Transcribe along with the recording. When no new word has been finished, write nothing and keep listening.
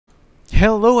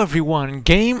Hello everyone,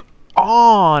 game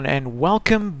on and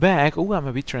welcome back. Oh, I'm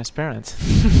a bit transparent.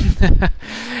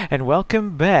 And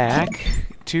welcome back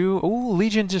to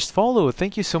Legion just followed.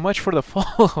 Thank you so much for the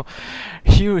follow.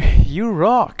 You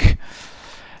rock.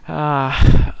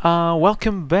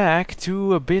 Welcome back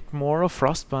to a bit more of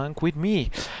Frostpunk with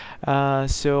me.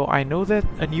 So I know that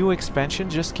a new expansion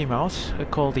just came out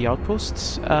called the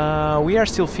Outposts. We are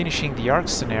still finishing the Arks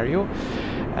scenario,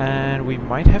 and we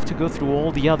might have to go through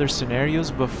all the other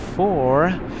scenarios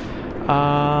before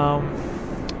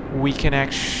we can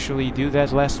actually do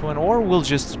that last one, or we'll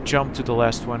just jump to the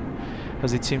last one,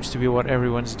 because it seems to be what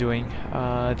everyone's doing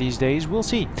these days. We'll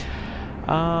see.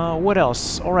 What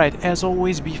else? Alright, as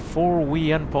always, before we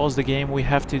unpause the game, we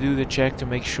have to do the check to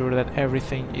make sure that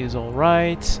everything is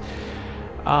alright.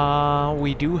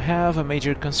 We do have a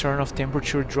major concern of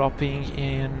temperature dropping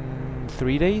in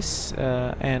 3 days,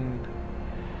 and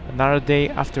another day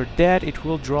after that it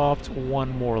will drop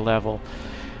one more level.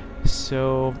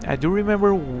 So I do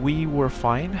remember we were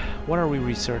fine. What are we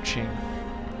researching?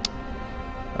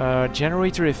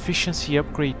 Generator efficiency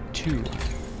upgrade 2.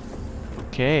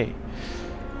 Okay.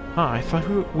 I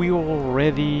thought we were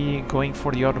already going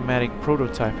for the automatic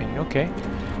prototyping. Okay,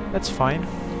 that's fine.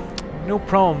 No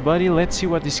problem, buddy. Let's see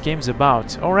what this game's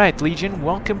about. Alright, Legion,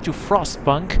 welcome to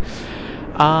Frostpunk.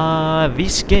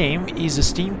 This game is a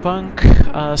steampunk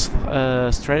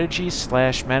strategy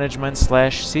slash management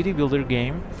slash city builder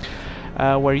game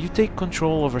where you take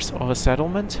control of a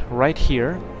settlement right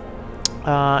here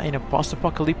in a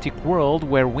post-apocalyptic world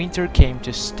where winter came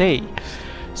to stay.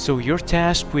 So you're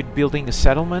tasked with building a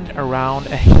settlement around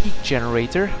a heat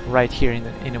generator right here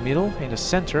in the middle, in the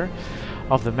center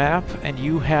of the map, and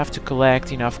you have to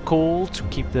collect enough coal to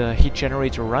keep the heat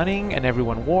generator running and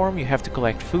everyone warm. You have to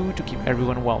collect food to keep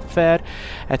everyone well fed,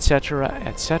 etc,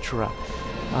 etc.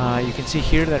 You can see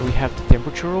here that we have the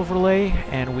temperature overlay,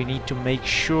 and we need to make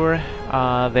sure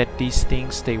that these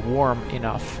things stay warm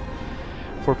enough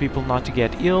for people not to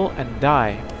get ill and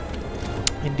die.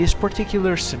 In this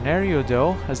particular scenario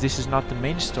though, as this is not the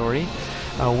main story,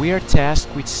 we are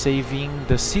tasked with saving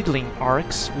the seedling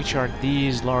Arks, which are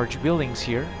these large buildings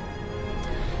here.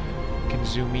 You can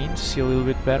zoom in to see a little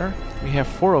bit better. We have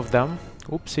 4 of them.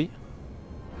 Oopsie.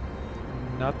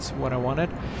 Not what I wanted.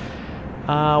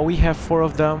 We have 4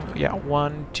 of them. Yeah,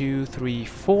 1, 2, 3,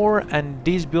 4. And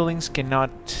these buildings cannot...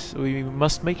 We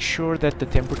must make sure that the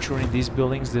temperature in these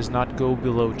buildings does not go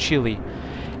below chilly.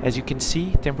 As you can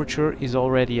see, temperature is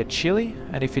already at chilly,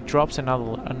 and if it drops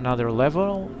another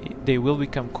level, they will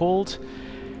become cold,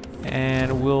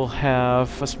 and we'll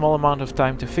have a small amount of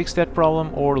time to fix that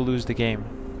problem or lose the game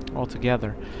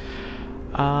altogether.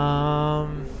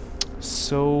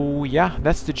 So yeah,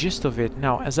 that's the gist of it.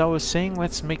 Now, as I was saying,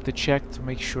 let's make the check to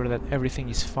make sure that everything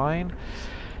is fine.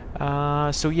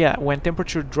 So yeah, when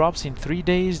temperature drops in 3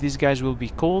 days, these guys will be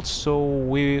cold, so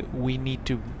we need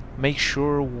to make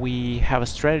sure we have a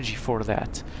strategy for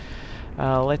that.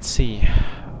 Let's see.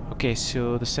 Okay,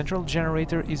 so the central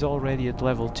generator is already at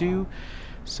level 2,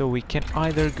 so we can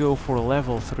either go for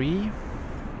level 3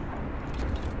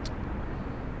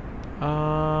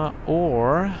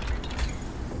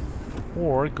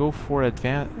 or go for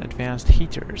advanced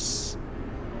heaters.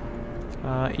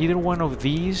 Either one of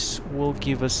these will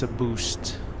give us a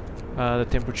boost, the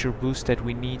temperature boost that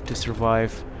we need to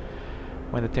survive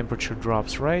when the temperature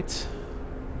drops, right?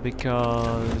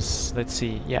 Because, let's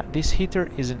see, yeah, this heater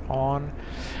isn't on.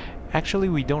 Actually,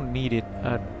 we don't need it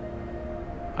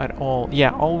at all.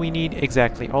 Yeah, all we need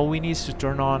is to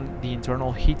turn on the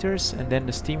internal heaters and then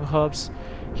the steam hubs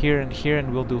here and here,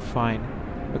 and we'll do fine.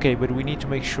 Okay, but we need to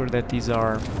make sure that these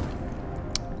are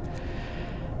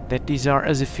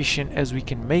as efficient as we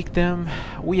can make them.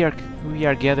 We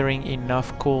are gathering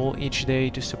enough coal each day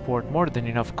to support, more than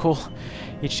enough coal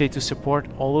each day to support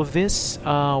all of this,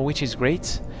 which is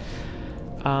great.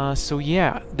 So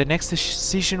yeah, the next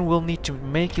decision we'll need to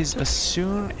make is, as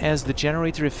soon as the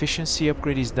generator efficiency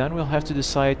upgrade is done, we'll have to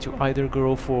decide to either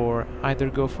go for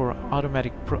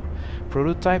automatic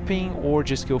prototyping or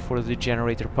just go for the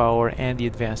generator power and the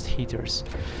advanced heaters.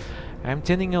 I'm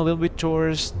tending a little bit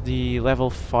towards the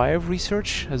level 5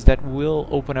 research, as that will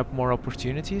open up more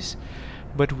opportunities,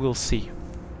 but we'll see.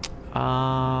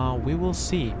 We will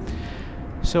see.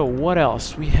 So what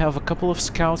else? We have a couple of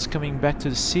scouts coming back to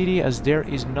the city, as there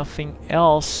is nothing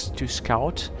else to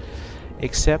scout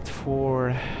except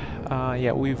for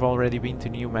yeah, we've already been to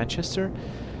New Manchester.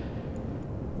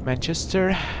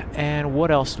 And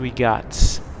what else do we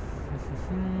got?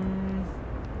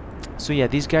 So yeah,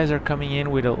 these guys are coming in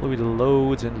with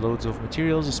loads and loads of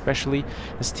materials, especially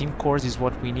the steam cores is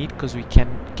what we need, because we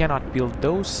cannot build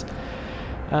those.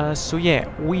 So yeah,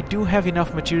 we do have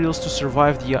enough materials to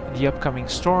survive the upcoming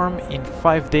storm. In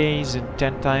 5 days and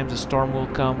 10 times a storm will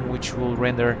come, which will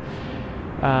render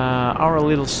our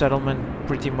little settlement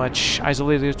pretty much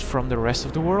isolated from the rest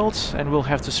of the world, and we'll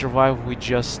have to survive with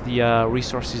just the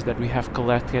resources that we have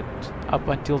collected up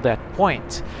until that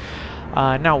point.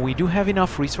 Now, we do have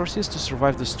enough resources to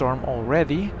survive the storm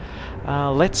already.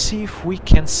 Let's see if we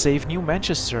can save New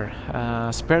Manchester.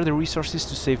 Spare the resources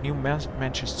to save New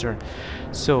Manchester.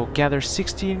 So, gather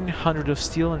 1600 of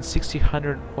steel and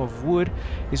 1600 of wood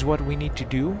is what we need to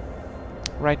do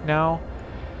right now.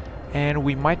 And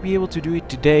we might be able to do it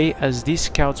today, as these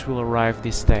scouts will arrive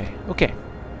this day. Okay,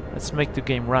 let's make the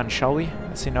game run, shall we?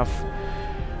 That's enough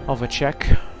of a check.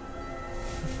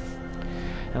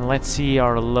 And let's see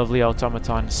our lovely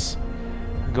automatons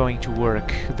going to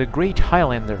work. The Great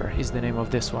Highlander is the name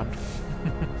of this one.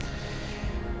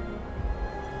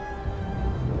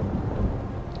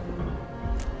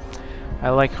 I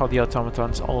like how the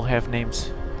automatons all have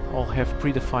names, all have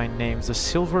predefined names. The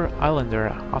Silver Islander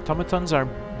automatons are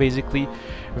basically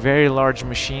very large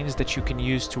machines that you can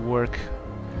use to work,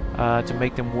 to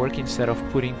make them work instead of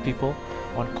putting people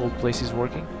on cold places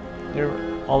working. They're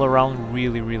all around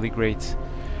really great.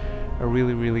 A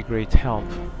really great help.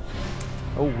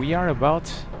 Oh, we are about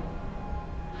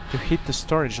to hit the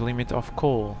storage limit of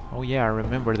coal. Oh yeah, I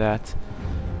remember that.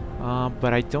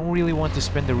 But I don't really want to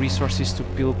spend the resources to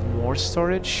build more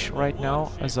storage right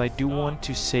now, as I do want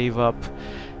to save up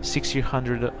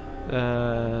 600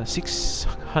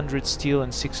 steel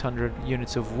and 600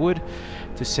 units of wood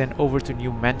to send over to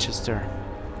New Manchester.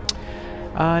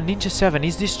 Ninja 7,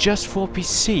 is this just for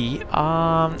PC?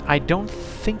 I don't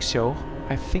think so.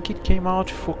 I think it came out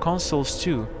for consoles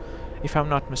too, if I'm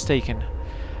not mistaken.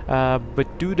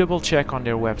 But do double check on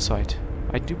their website.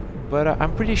 I do, but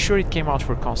I'm pretty sure it came out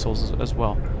for consoles as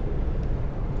well.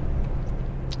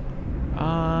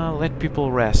 Let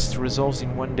people rest. Resolves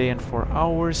in 1 day and 4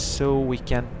 hours, so we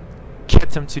can't get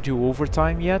them to do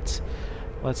overtime yet.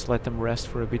 Let's let them rest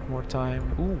for a bit more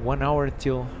time. Ooh, 1 hour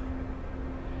till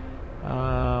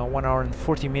 1 hour and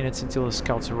 40 minutes until the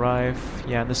scouts arrive.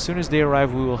 Yeah, and as soon as they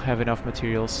arrive, we will have enough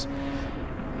materials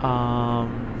to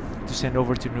send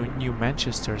over to New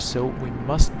Manchester. So we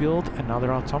must build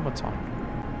another automaton.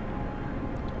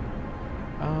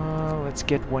 Let's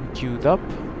get one queued up.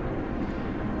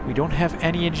 We don't have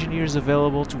any engineers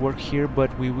available to work here,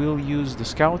 but we will use the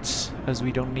scouts, as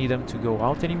we don't need them to go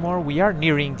out anymore. We are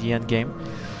nearing the end game.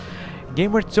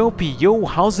 Gamertopy, yo,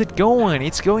 how's it going?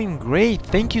 It's going great.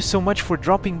 Thank you so much for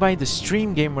dropping by the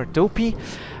stream, Gamertopy.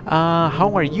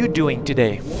 How are you doing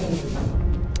today?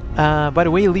 By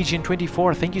the way,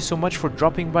 Legion24, thank you so much for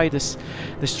dropping by the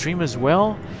stream as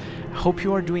well. Hope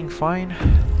you are doing fine.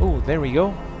 Oh, there we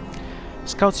go.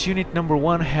 Scouts Unit number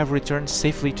 1 have returned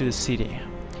safely to the city.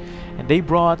 And they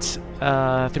brought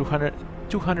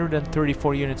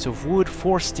 234 units of wood,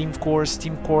 4 steam cores.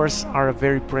 Steam cores are a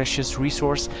very precious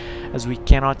resource, as we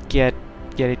cannot get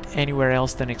it anywhere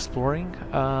else than exploring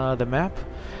the map.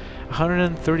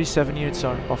 137 units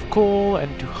of coal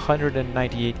and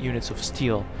 298 units of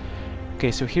steel.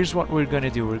 Okay, so here's what we're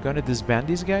gonna do. We're gonna disband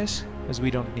these guys, as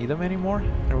we don't need them anymore,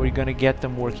 and we're gonna get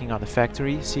them working on the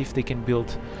factory, see if they can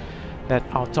build that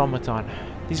automaton.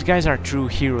 These guys are true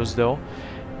heroes though.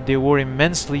 They were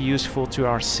immensely useful to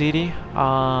our city,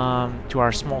 to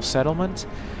our small settlement.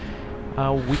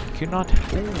 We could not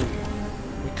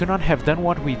have done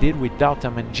what we did without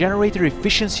them. And generator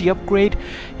efficiency upgrade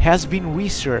has been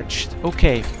researched.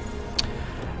 Okay,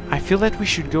 I feel that we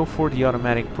should go for the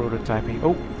automatic prototyping.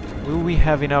 Oh, will we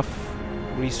have enough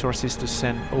resources to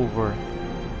send over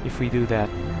if we do that?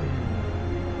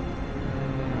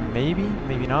 Maybe,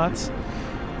 maybe not.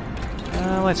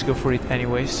 Let's go for it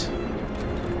anyways.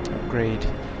 Upgrade.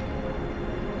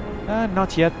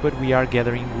 Not yet, but we are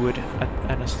gathering wood at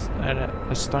an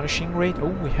astonishing rate. Oh,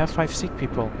 we have 5 sick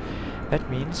people. That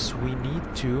means we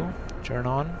need to turn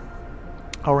on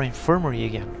our infirmary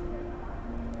again.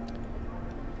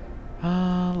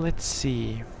 Let's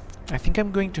see. I think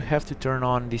I'm going to have to turn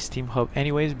on the steam hub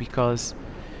anyways, because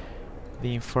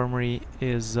the infirmary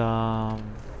is... Oh,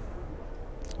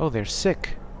 they're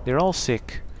sick. They're all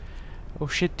sick. Oh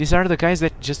shit, these are the guys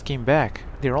that just came back.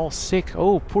 They're all sick.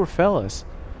 Oh, poor fellas.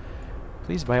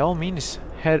 Please, by all means,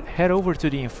 head over to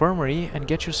the infirmary and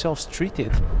get yourselves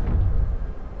treated.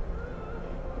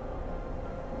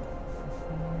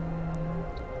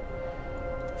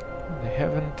 They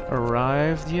haven't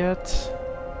arrived yet.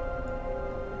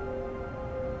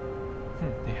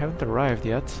 They haven't arrived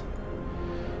yet.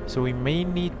 So we may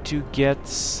need to get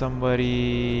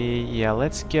somebody. Yeah,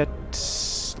 let's get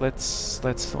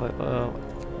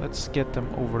them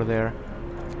over there.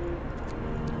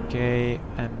 Okay,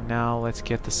 and now let's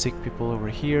get the sick people over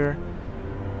here.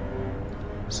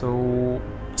 So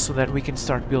that we can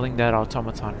start building that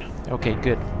automaton. Okay,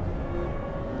 good.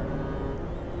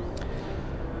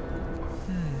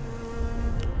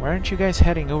 Why aren't you guys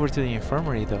heading over to the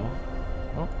infirmary though?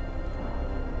 Oh.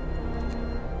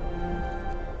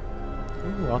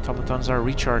 Ooh, automatons are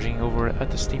recharging over at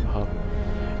the Steam Hub.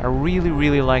 I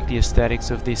really like the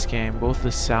aesthetics of this game. Both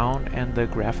the sound and the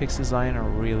graphics design are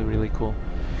really cool.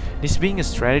 This being a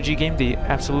strategy game, they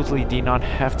absolutely did not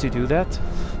have to do that,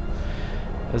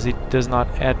 as it does not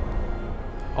add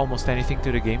almost anything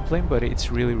to the gameplay, but it's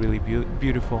really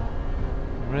beautiful.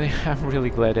 I'm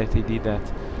really glad that they did that.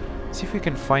 Let's see if we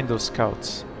can find those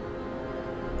scouts.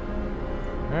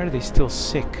 Where are they still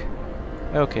sick?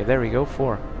 Okay, there we go,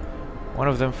 4. One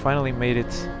of them finally made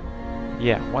it.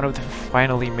 Yeah, one of them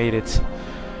finally made it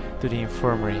to the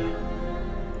infirmary.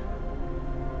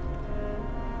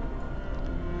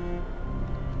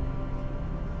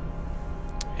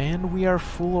 And we are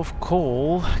full of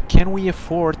coal. Can we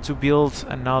afford to build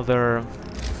another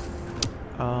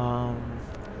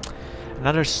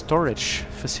storage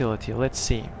facility? Let's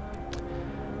see.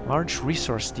 Large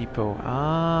resource depot.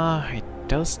 It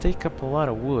does take up a lot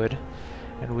of wood,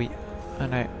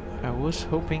 and I was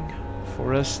hoping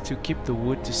for us to keep the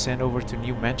wood to send over to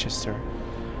New Manchester.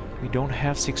 We don't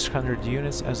have 600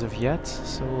 units as of yet,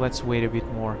 so let's wait a bit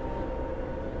more.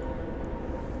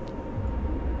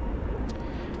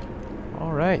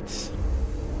 Alright.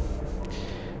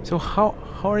 So how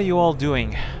are you all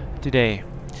doing today?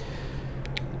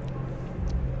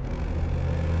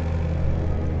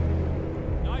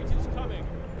 Night is coming.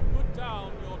 Put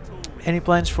down your tools. Any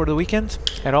plans for the weekend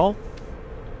at all?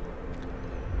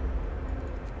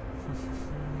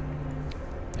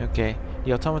 Okay,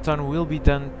 the automaton will be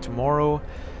done tomorrow,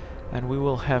 and we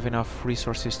will have enough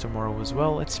resources tomorrow as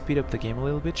well. Let's speed up the game a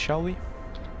little bit, shall we?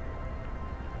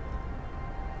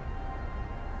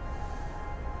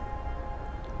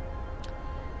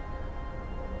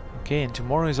 Okay, and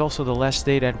tomorrow is also the last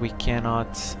day that we cannot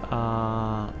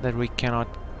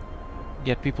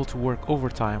get people to work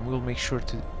overtime. We'll make sure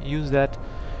to use that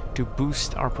to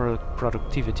boost our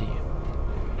productivity.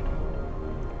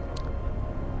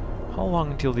 How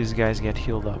long until these guys get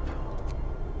healed up?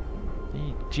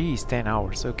 Geez, 10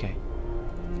 hours, okay.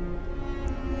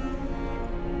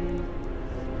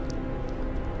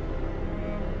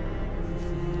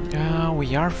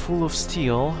 We are full of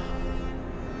steel.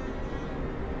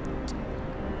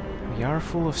 We are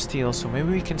full of steel, so maybe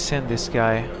we can send this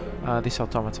guy, this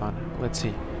automaton. Let's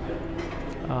see.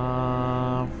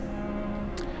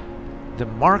 The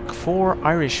Mark IV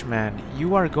Irishman,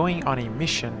 you are going on a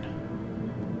mission.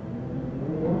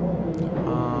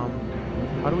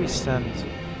 How do we send?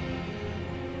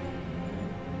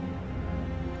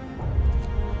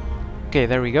 Okay,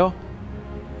 there we go.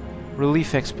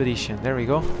 Relief expedition, there we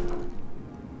go.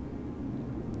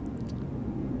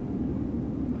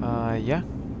 Yeah.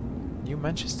 New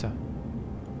Manchester.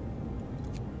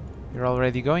 You're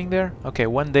already going there? Okay,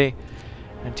 one day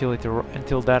until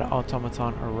that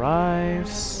automaton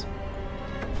arrives.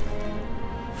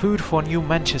 Food for New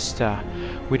Manchester.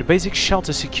 With basic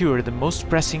shelter secure, the most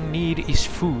pressing need is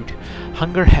food.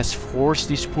 Hunger has forced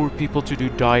these poor people to do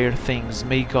dire things.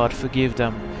 May God forgive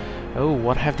them. Oh,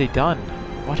 what have they done?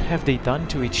 What have they done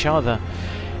to each other?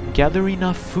 Gather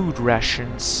enough food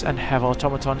rations and have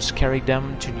automatons carry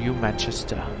them to New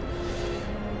Manchester.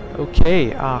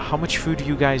 Okay, how much food do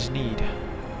you guys need?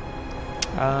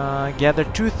 Gather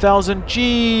 2,000.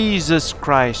 Jesus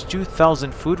Christ,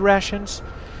 2,000 food rations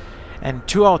and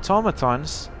 2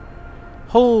 automatons.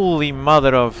 Holy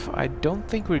mother of... I don't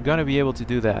think we're gonna be able to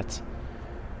do that.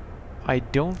 I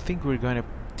don't think we're gonna...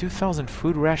 2,000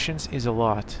 food rations is a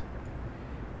lot.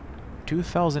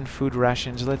 2,000 food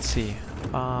rations, let's see.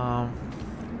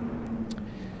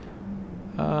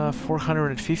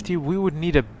 450. We would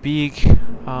need a big,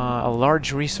 a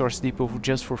large resource depot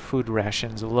just for food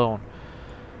rations alone.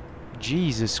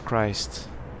 Jesus Christ.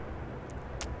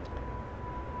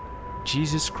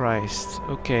 Jesus Christ.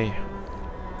 Okay.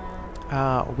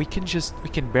 We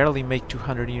can barely make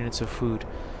 200 units of food.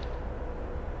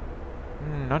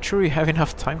 Not sure we have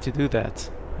enough time to do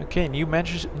that. Okay, New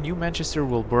Manchester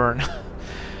will burn.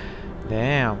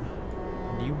 Damn.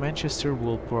 New Manchester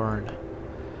will burn.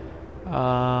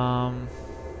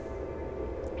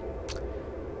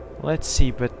 Let's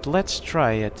see, but let's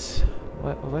try it.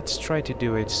 Let's try to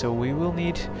do it. So we will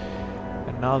need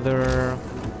another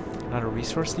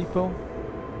resource depot.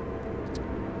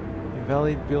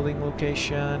 Invalid building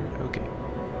location. Okay.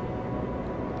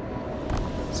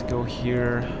 Let's go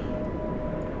here.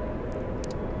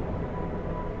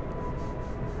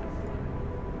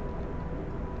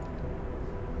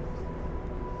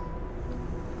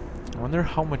 I wonder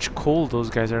how much coal those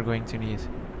guys are going to need.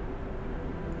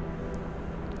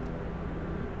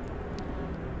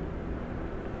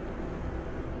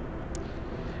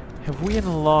 Have we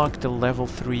unlocked the level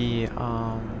 3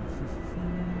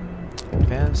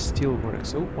 advanced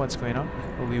steelworks? Oh, what's going on?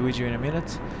 We'll be with you in a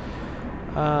minute.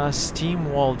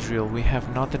 Steam wall drill. We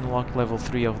have not unlocked level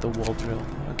 3 of the wall drill.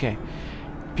 Okay.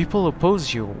 People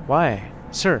oppose you. Why?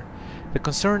 Sir, the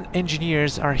concerned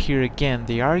engineers are here again.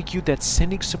 They argue that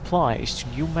sending supplies to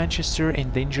New Manchester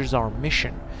endangers our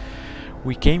mission.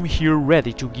 We came here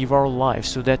ready to give our lives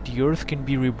so that the Earth can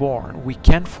be reborn. We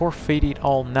can't forfeit it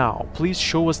all now. Please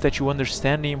show us that you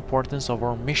understand the importance of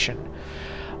our mission.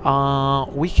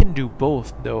 We can do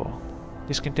both, though.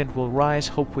 Discontent will rise,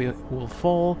 hope will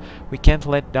fall. We can't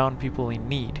let down people in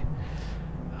need.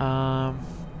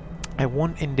 I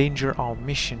won't endanger our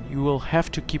mission. You will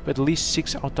have to keep at least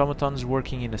 6 automatons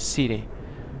working in the city.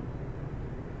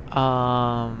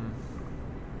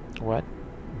 What?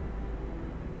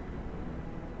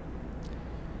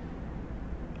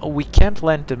 Oh, we can't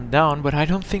let them down, but I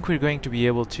don't think we're going to be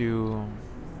able to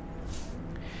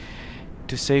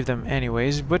save them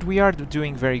anyways. But we are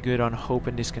doing very good on hope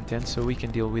and discontent, so we can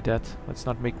deal with that. Let's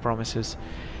not make promises.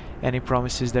 Any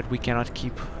promises that we cannot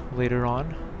keep later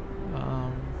on.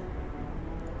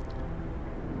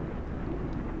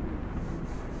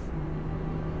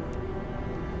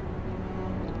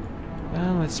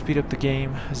 Well, let's speed up the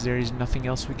game, as there is nothing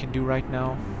else we can do right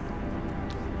now.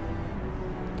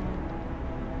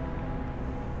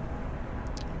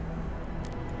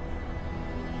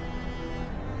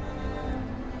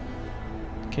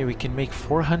 Okay, we can make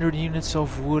 400 units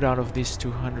of wood out of these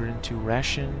 202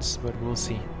 rations, but we'll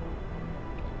see.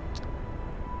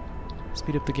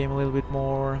 Speed up the game a little bit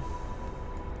more.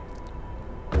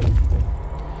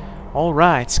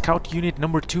 Alright, Scout Unit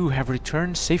number 2 have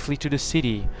returned safely to the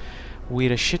city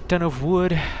with a shit ton of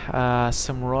wood,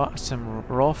 some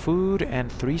raw food,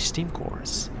 and 3 steam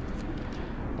cores.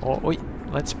 Oh, wait,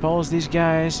 let's pause these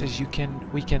guys, as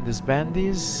we can disband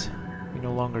these. We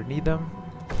no longer need them.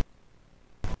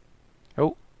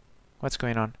 Oh, what's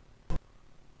going on?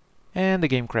 And the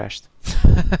game crashed.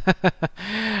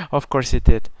 Of course it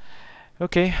did.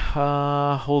 Okay,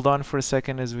 hold on for a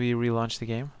second as we relaunch the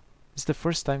game. It's the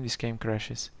first time this game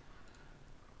crashes.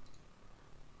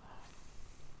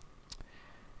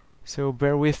 So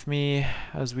bear with me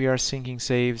as we are syncing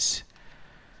saves.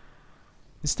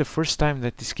 It's the first time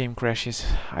that this game crashes.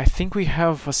 I think we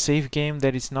have a save game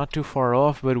that is not too far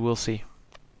off, but we'll see.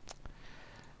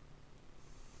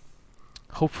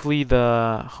 Hopefully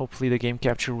the game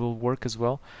capture will work as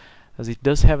well, as it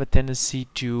does have a tendency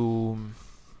to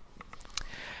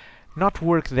not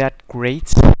work that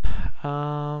great.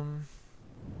 Not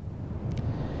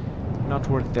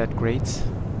work that great.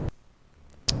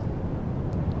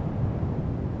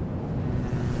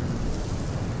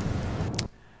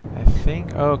 I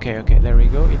think. Okay, there we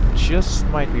go. It just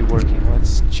might be working.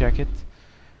 Let's check it.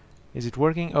 Is it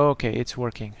working? Okay, it's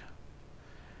working.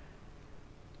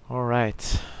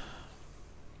 Alright.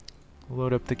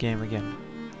 Load up the game again.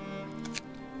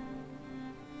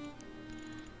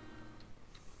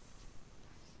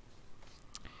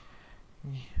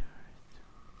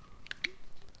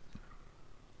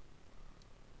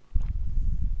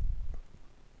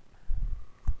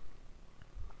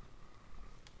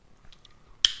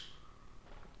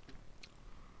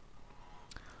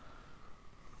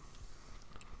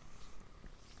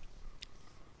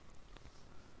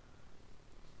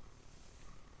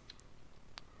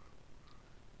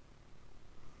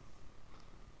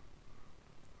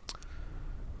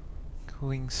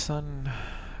 Cooling sun.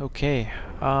 Okay.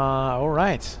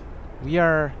 Alright. We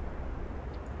are...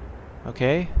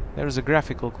 Okay. There's a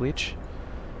graphical glitch.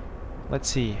 Let's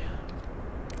see.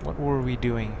 What were we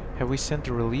doing? Have we sent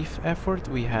a relief effort?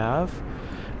 We have.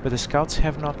 But the scouts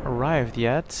have not arrived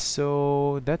yet,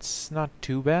 so that's not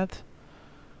too bad.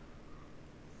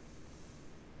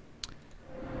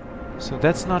 So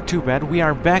that's not too bad. We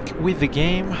are back with the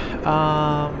game.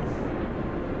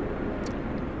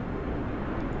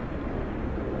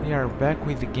 We are back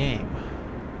with the game.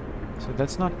 So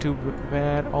that's not too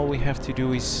bad. All we have to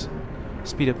do is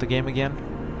speed up the game again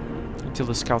until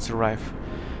the scouts arrive.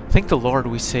 Thank the Lord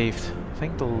we saved.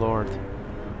 Thank the Lord.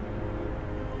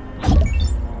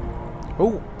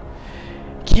 Oh!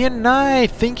 Kian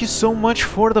Knight, thank you so much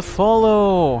for the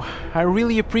follow. I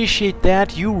really appreciate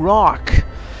that. You rock.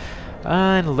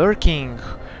 And lurking.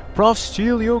 Prof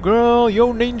Steel, yo girl,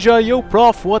 yo ninja, yo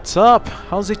prof, what's up?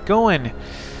 How's it going?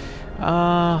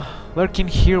 Lurking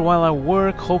here while I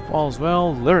work, hope all's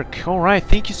well. Lurk, alright,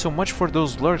 thank you so much for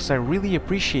those lurks, I really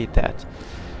appreciate that.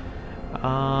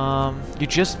 You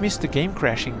just missed the game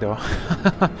crashing though.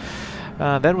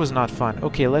 That was not fun.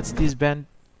 Okay, let's disband.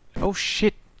 Oh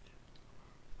shit.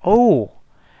 Oh,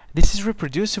 this is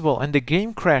reproducible and the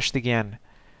game crashed again.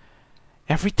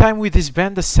 Every time we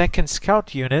disband the second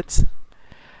scout unit,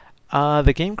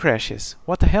 the game crashes.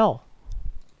 What the hell?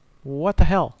 What the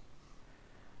hell?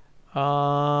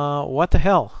 What the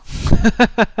hell?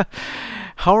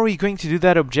 How are we going to do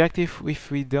that objective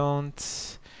if we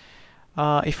don't,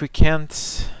 if we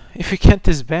can't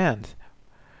disband?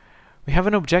 We have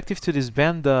an objective to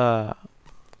disband all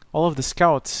of the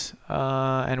scouts,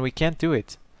 and we can't do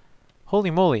it.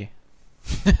 Holy moly!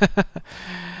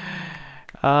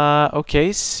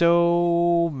 Okay,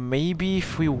 so maybe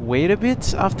if we wait a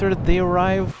bit after they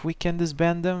arrive, we can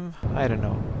disband them? I don't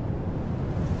know.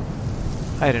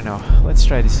 I don't know. Let's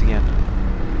try this again.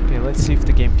 Okay, let's see if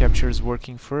the game capture is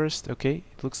working first. Okay,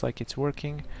 it looks like it's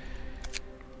working.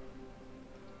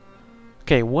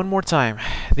 Okay, one more time.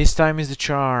 This time is the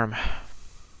charm.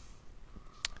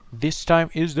 This time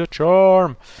is the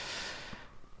charm.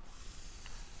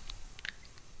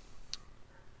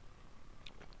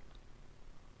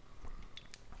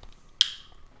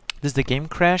 Does the game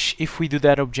crash if we do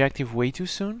that objective way too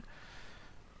soon?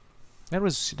 That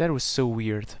was so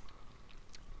weird.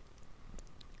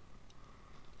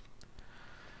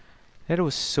 That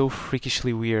was so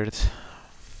freakishly weird.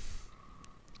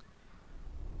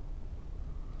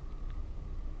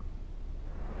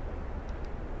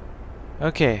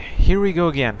 Okay, here we go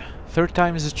again. Third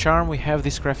time is a charm. We have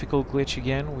this graphical glitch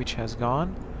again, which has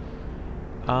gone.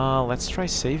 Let's try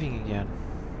saving again.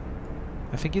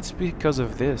 I think it's because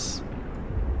of this.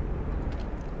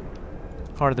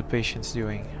 How are the patients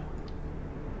doing?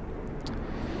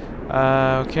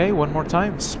 Okay, one more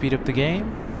time. Speed up the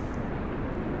game.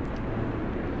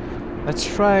 Let's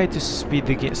try to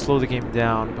slow the game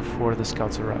down before the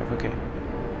scouts arrive. Okay,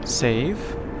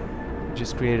 save.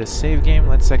 Just create a save game.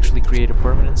 Let's actually create a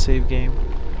permanent save game.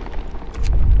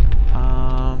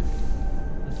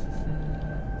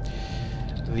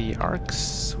 The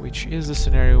Arks, which is the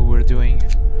scenario we're doing.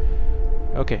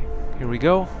 Okay, here we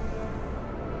go.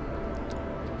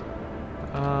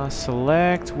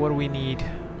 Select what do we need.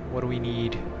 What do we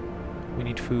need? We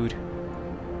need food.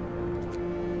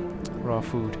 Raw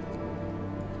food.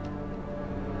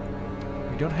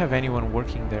 We don't have anyone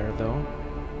working there though.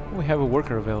 We have a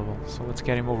worker available, so let's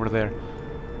get him over there.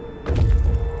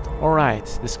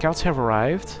 Alright, the scouts have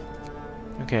arrived.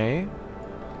 Okay.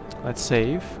 Let's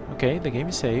save. Okay, the game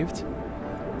is saved.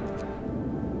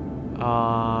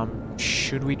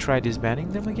 Should we try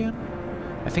disbanding them again?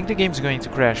 I think the game's going to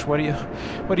crash. What do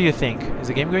you think? Is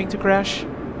the game going to crash?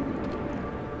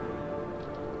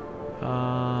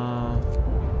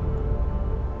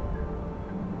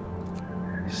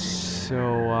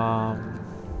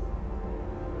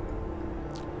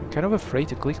 I'm kind of afraid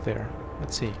to click there.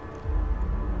 Let's see.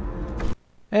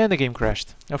 And the game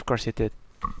crashed. Of course it did.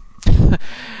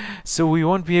 So we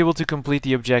won't be able to complete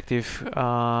the objective,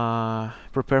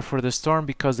 prepare for the storm,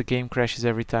 because the game crashes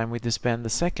every time we disband the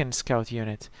second scout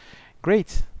unit.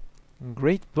 Great.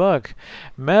 Great bug.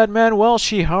 Madman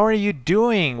Welshie, how are you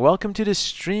doing? Welcome to the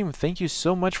stream. Thank you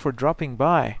so much for dropping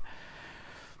by.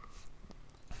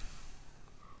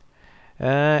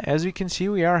 As you can see,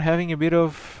 we are having a bit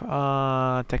of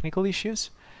technical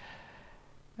issues,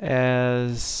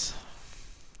 as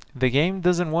the game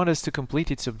doesn't want us to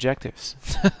complete its objectives.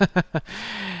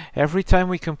 Every time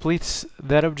we complete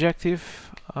that objective,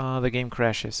 the game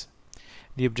crashes.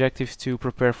 The objective to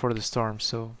prepare for the storm,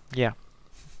 so yeah.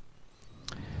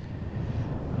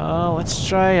 Let's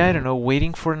try, I don't know,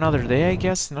 waiting for another day, I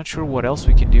guess. Not sure what else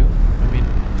we can do. I mean,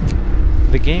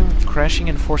 the game crashing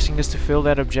and forcing us to fail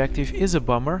that objective is a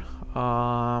bummer.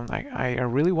 I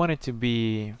really want it to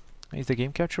be... Is the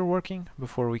game capture working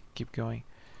before we keep going?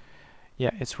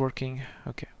 Yeah, it's working.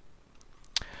 Okay.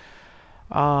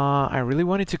 I really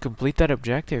wanted to complete that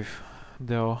objective,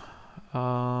 though.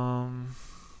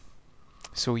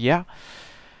 So yeah,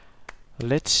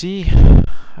 let's see.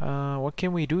 What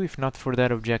can we do if not for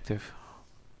that objective?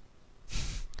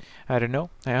 I don't know.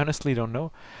 I honestly don't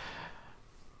know.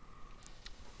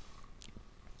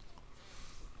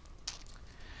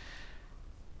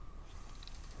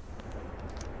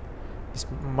 This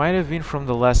might have been from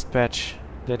the last patch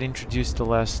that introduced the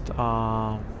last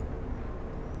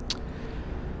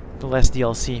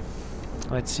DLC.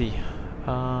 Let's see.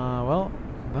 Well,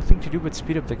 nothing to do but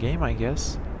speed up the game, I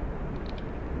guess.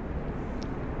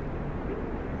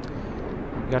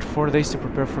 We got 4 days to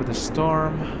prepare for the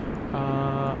storm.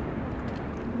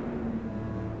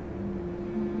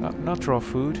 Not raw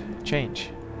food.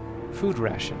 Change. Food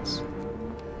rations.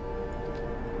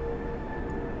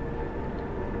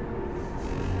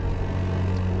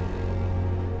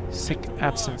 sick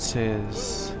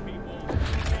absences.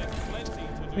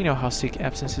 We know how sick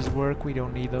absences work. We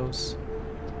don't need those.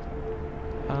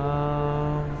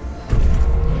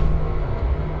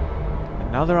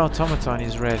 Another automaton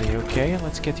is ready. Okay,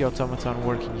 let's get the automaton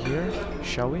working here,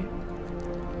 shall we?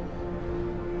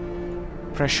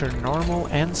 Pressure normal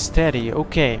and steady.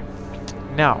 Okay,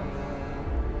 now.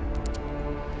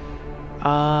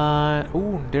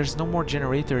 Ooh, there's no more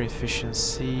generator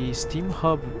efficiency. Steam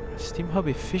hub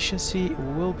efficiency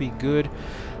will be good.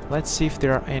 Let's see if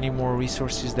there are any more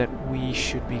resources that we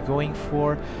should be going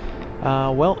for.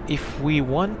 Well, if we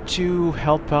want to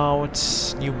help out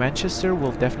New Manchester,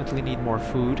 we'll definitely need more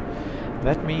food.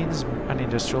 That means an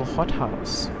industrial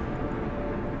hothouse.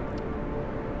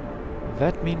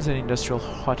 That means an industrial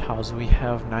hothouse. We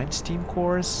have 9 steam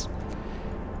cores.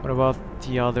 What about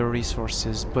the other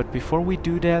resources? But before we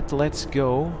do that, let's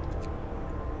go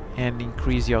and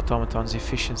increase the automaton's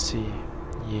efficiency.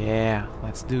 Yeah,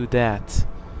 let's do that.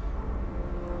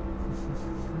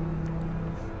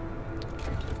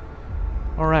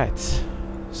 Alright,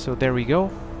 so there we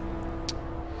go.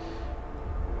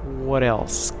 What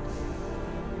else?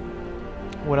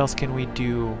 What else can we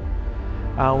do?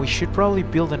 We should probably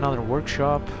build another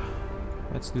workshop.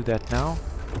 Let's do that now.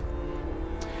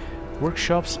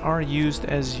 Workshops are used,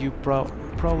 as you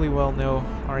probably well know,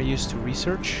 are used to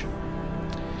research.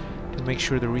 To make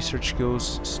sure the research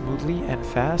goes smoothly and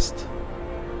fast.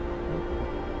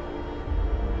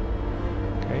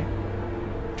 Okay.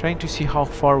 Trying to see how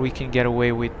far we can get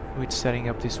away with setting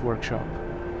up this workshop.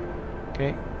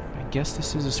 Okay, I guess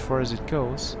this is as far as it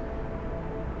goes.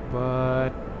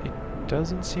 But it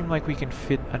doesn't seem like we can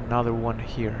fit another one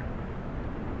here.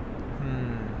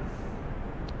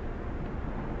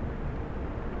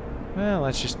 Well,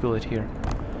 let's just build it here.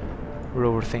 We're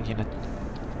overthinking it.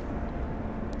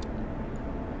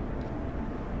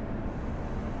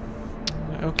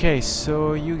 Okay,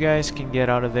 so you guys can get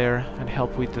out of there and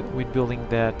help with building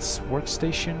that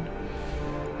workstation.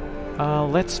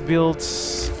 Let's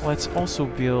also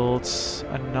build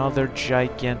another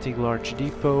gigantic large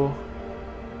depot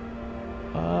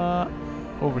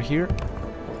over here.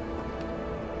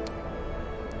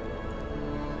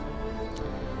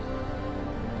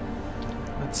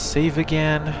 Let's save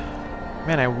again.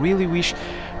 Man, I really wish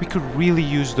we could really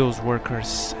use those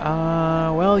workers.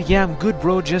 Well, yeah, I'm good,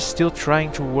 bro. Just still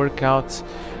trying to work out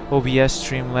OBS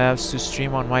Streamlabs to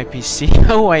stream on my PC.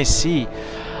 Oh, I see.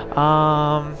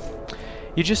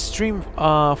 You just stream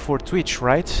for Twitch,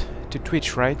 right? To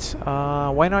Twitch, right?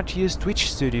 Why not use Twitch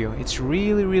Studio? It's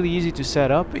really easy to set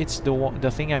up. It's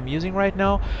the thing I'm using right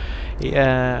now.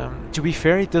 To be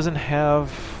fair, it doesn't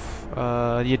have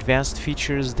the advanced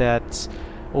features that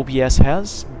OBS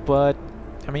has, but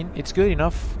I mean, it's good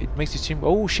enough. It makes you stream.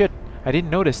 Oh shit, I didn't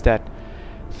notice that.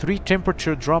 3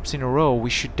 temperature drops in a row. We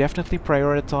should definitely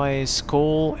prioritize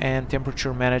coal and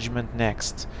temperature management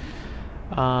next.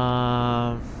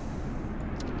 Yeah,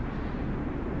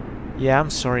 I'm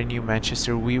sorry, New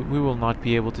Manchester. We will not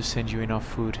be able to send you enough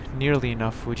food. Nearly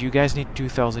enough food. You guys need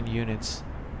 2,000 units.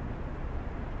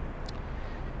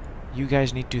 You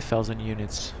guys need 2,000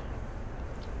 units.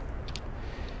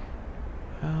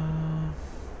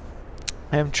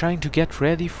 I'm trying to get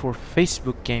ready for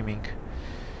Facebook gaming.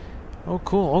 Oh,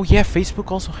 cool. Oh, yeah, Facebook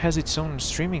also has its own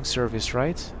streaming service,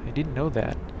 right? I didn't know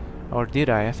that. Or did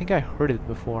I? I think I heard it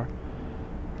before.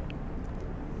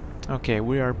 Okay,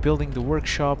 we are building the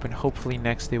workshop, and hopefully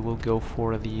next day we'll go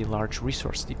for the large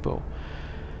resource depot.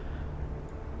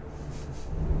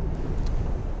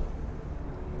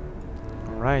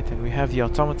 Alright, and we have the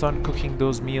automaton cooking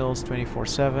those meals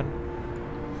 24/7.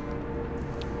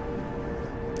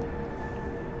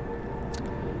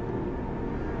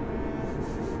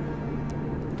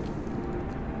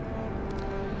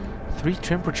 Three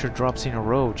temperature drops in a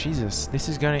row. Jesus, this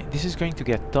is going to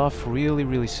get tough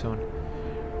really soon.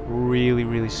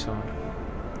 Really soon.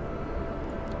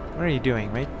 What are you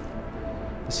doing, mate?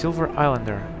 The Silver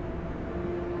Islander.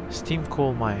 Steam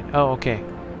coal mine. Oh, okay.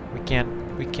 We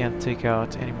can't take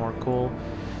out any more coal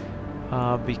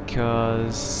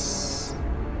because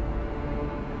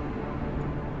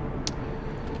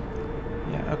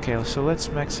yeah, okay, so let's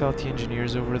max out the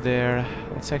engineers over there.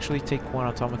 Let's actually take one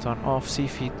automaton off, see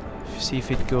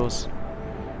if it goes.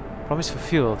 Promise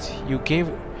fulfilled. You gave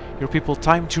your people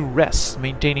time to rest.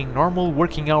 Maintaining normal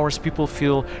working hours, people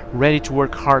feel ready to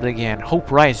work hard again.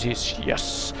 Hope rises.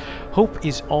 Yes. Hope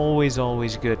is always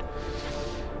good.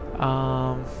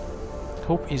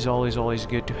 Hope is always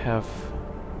good to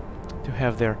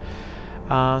have there.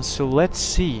 So let's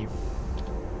see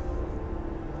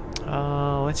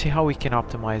how we can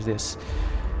optimize this.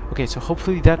 Okay, so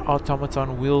hopefully that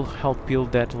automaton will help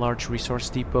build that large resource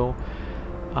depot.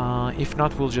 If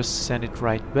not, we'll just send it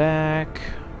right back.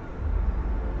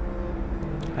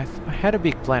 I had a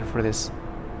big plan for this.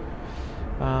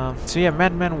 So yeah,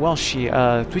 Madman Welshi.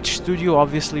 Twitch Studio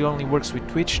obviously only works with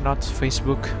Twitch, not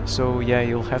Facebook. So yeah,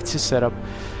 you'll have to set up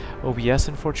OBS,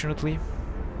 unfortunately.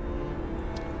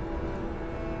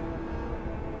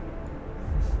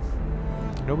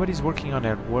 Nobody's working on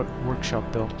that workshop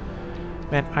though.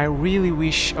 Man, I really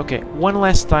wish... Okay, one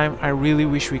last time, I really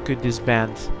wish we could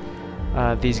disband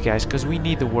these guys, because we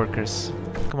need the workers.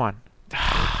 Come on.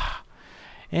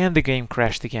 And the game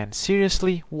crashed again.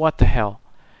 Seriously? What the hell?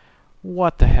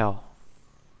 What the hell?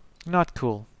 Not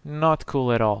cool. Not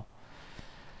cool at all.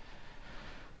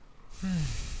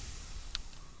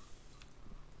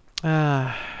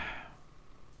 Not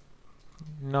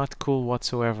cool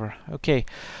whatsoever. Okay,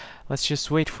 let's just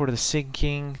wait for the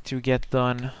syncing to get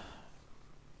done.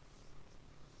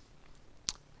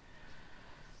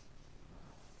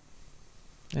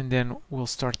 And then we'll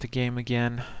start the game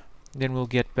again. Then we'll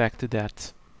get back to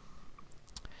that.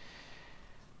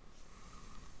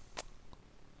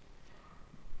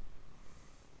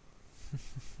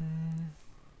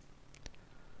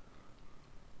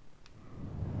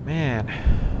 Man,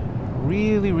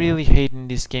 really hating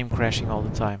this game crashing all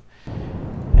the time.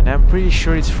 And I'm pretty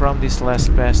sure it's from this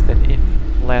last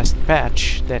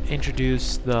patch that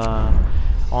introduced the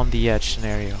on the edge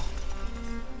scenario.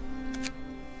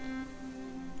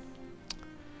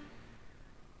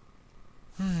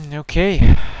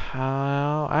 Okay,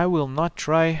 I will not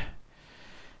try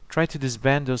to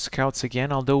disband those scouts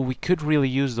again, although we could really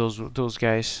use those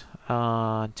guys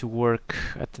to work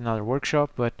at another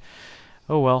workshop, but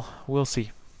oh well, we'll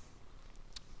see.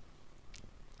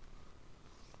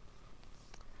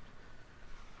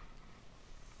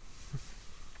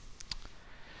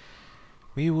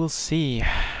 We will see.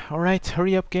 Alright,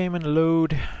 hurry up game and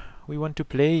load. We want to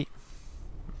play.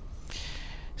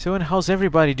 So, and how's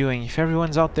everybody doing? If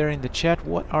everyone's out there in the chat,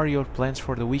 what are your plans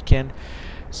for the weekend?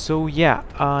 So yeah,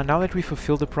 now that we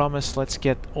fulfilled the promise, let's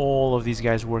get all of these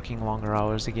guys working longer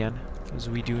hours again, because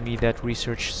we do need that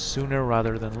research sooner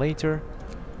rather than later.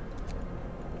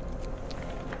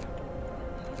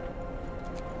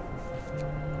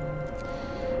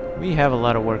 We have a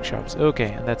lot of workshops.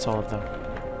 Okay, and that's all of them.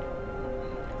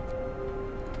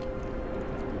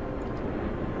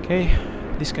 Okay,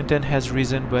 discontent has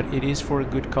risen, but it is for a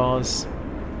good cause.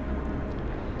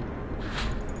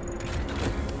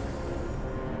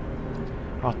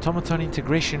 Automaton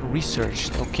integration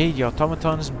researched. Okay, the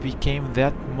automatons became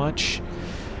that much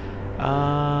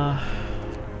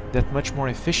more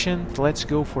efficient. Let's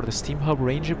go for the Steam Hub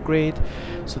range upgrade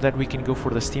so that we can go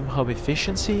for the Steam Hub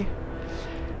efficiency,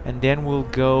 and then we'll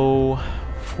go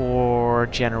for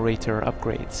generator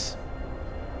upgrades.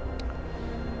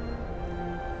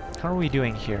 How are we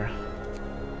doing here?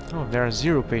 Oh, there are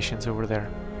 0 patients over there.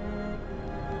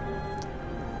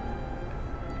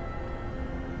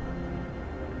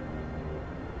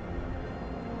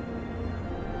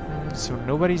 So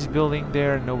nobody's building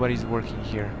there, nobody's working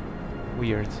here.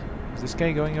 Weird. Is this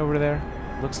guy going over there?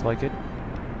 Looks like it.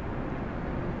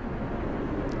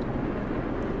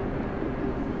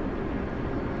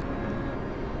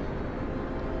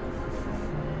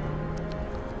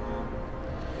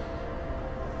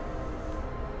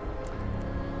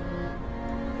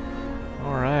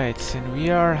 Alright, and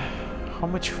we are... How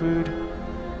much food?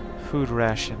 Food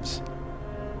rations.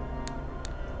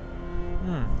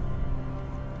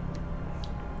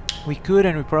 We could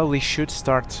and we probably should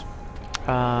start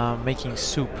making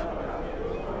soup.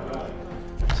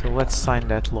 So let's sign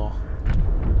that law.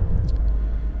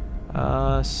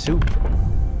 Soup.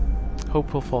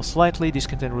 Hope will fall slightly,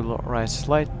 discontent will rise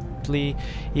slightly,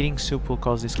 eating soup will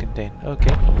cause discontent.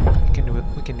 Okay,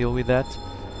 we can deal with that.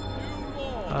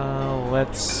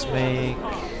 Let's make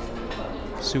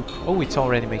soup. Oh, it's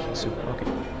already making soup. Okay.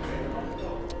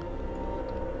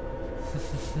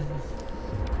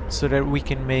 So that we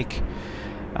can make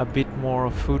a bit more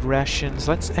of food rations.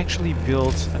 Let's actually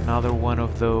build another one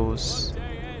of those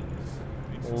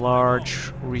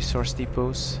large resource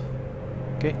depots.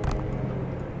 Okay.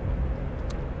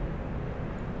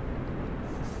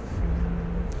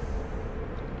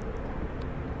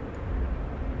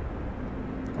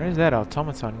 Where is that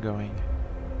automaton going?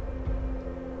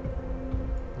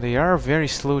 They are very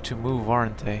slow to move,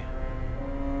 aren't they?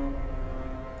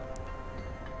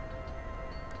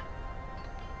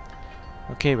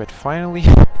 Okay, but finally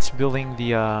it's building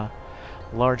the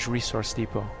large resource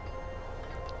depot.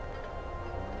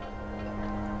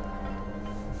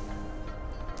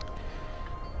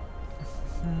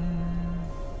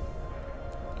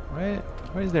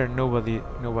 Why is there nobody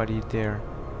there?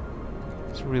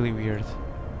 It's really weird.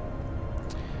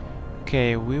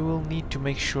 Okay, we will need to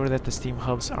make sure that the steam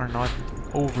hubs are not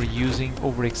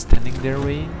overextending their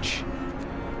range.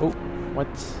 Oh, what?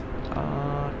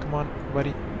 Come on,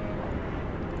 buddy.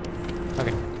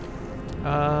 Okay.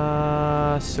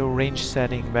 So range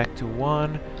setting back to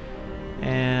 1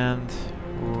 and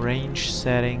range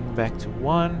setting back to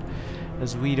 1,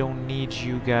 as we don't need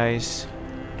you guys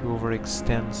to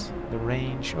overextend the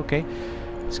range. Okay,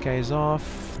 this guy is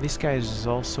off. This guy is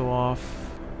also off.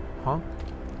 Huh?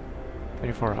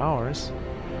 24 hours?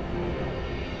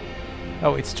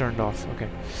 Oh, it's turned off. Okay.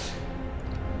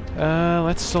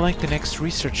 Let's select the next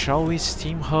research, shall we?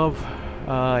 Steam hub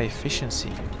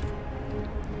efficiency.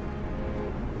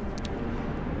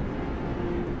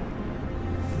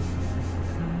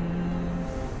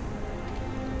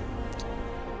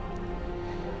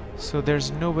 So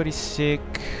there's nobody sick.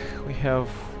 We have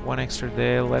one extra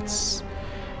day. Let's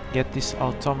get this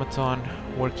automaton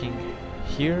working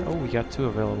here. Oh, we got 2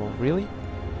 available. Really?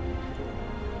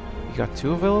 We got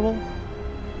 2 available?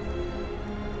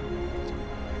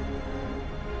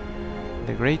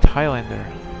 The Great Highlander.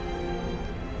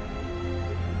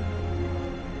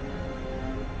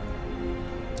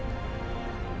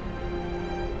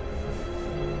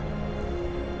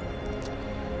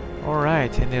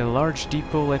 Alright, and the large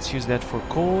depot, let's use that for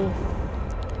coal.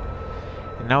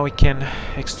 And now we can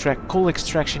extract, coal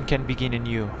extraction can begin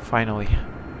anew, finally.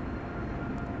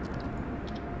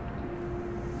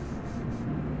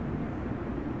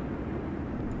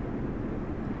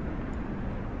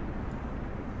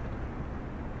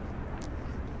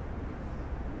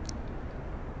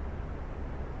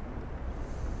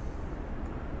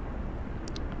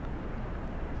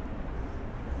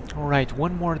 Alright,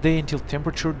 one more day until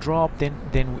temperature drop, then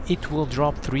it will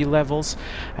drop 3 levels.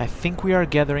 I think we are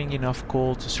gathering enough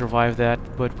coal to survive that,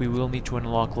 but we will need to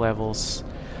unlock levels.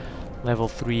 Level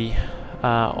 3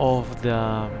 of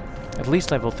the... at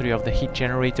least level 3 of the heat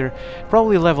generator.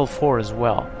 Probably level 4 as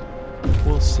well.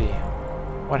 We'll see.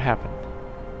 What happened?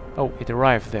 Oh, it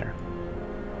arrived there.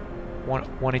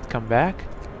 Won't it come back?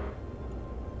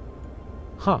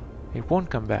 Huh, it won't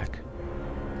come back.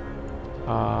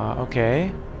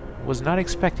 Okay. Was not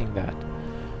expecting that.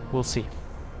 We'll see.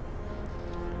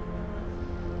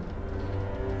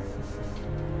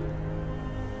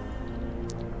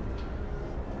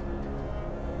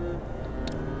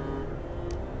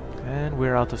 And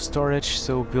we're out of storage,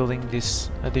 so building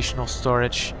this additional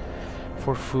storage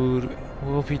for food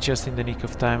will be just in the nick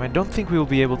of time. I don't think we will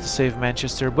be able to save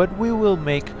Manchester, but we will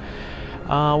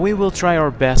try our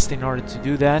best in order to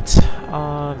do that.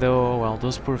 Though, well,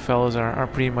 those poor fellows are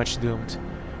pretty much doomed,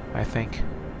 I think.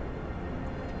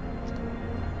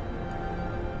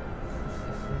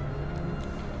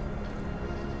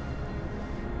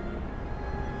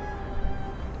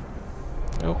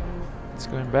 Oh, it's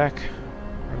going back.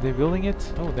 Are they building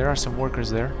it? Oh, there are some workers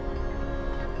there.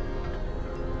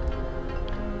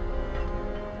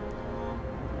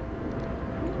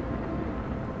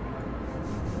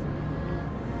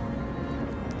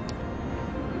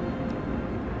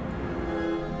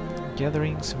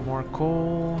 Gathering some more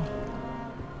coal.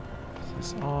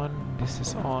 This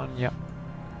is on, yeah.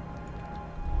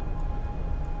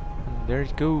 And there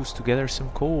it goes to gather some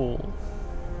coal.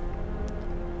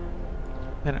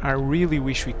 And I really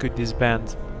wish we could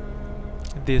disband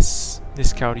this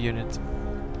scout unit.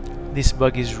 This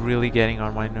bug is really getting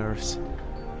on my nerves.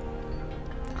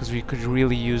 Because we could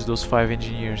really use those 5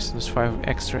 engineers, those 5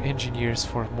 extra engineers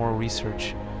for more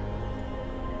research.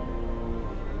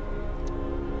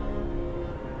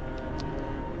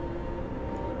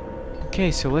 Okay,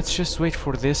 so let's just wait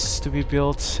for this to be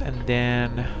built, and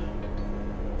then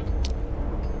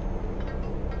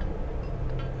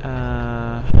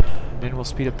we'll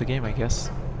speed up the game, I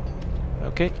guess.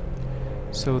 Okay,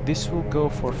 so this will go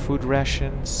for food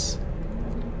rations.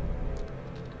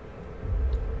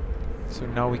 So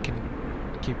now we can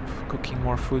keep cooking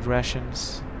more food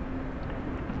rations.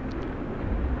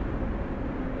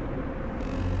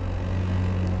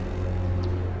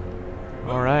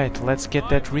 Alright, let's get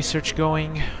that research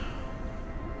going.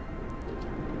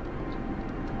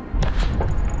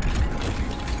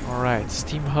 Alright,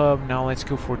 steam hub, now let's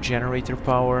go for generator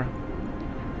power.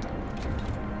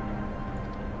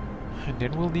 And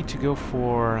then we'll need to go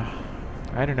for,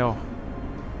 I don't know.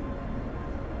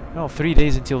 Well, 3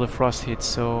 days until the frost hits,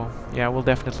 so yeah, we'll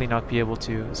definitely not be able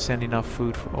to send enough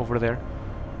food over there.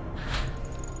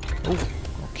 Oh,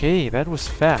 okay, that was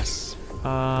fast.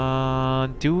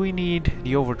 Do we need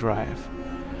the overdrive?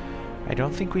 I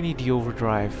don't think we need the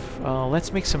overdrive.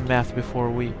 Let's make some math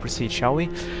before we proceed, shall we?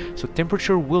 So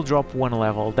temperature will drop 1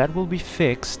 level. That will be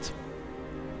fixed.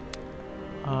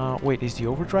 Wait, is the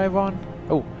overdrive on?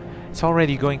 Oh, it's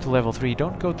already going to level 3.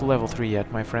 Don't go to level 3 yet,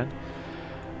 my friend.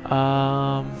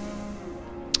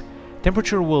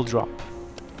 Temperature will drop,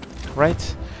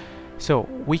 right? So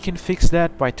we can fix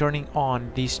that by turning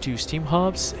on these 2 steam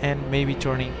hubs and maybe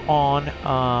turning on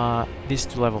this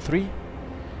to level 3.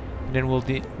 And then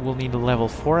we'll need a level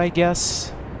 4, I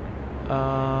guess.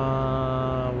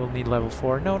 We'll need level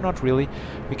 4. No, not really.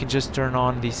 We can just turn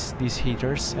on these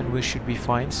heaters and we should be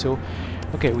fine. So,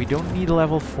 okay, we don't need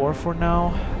level 4 for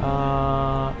now,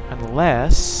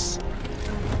 unless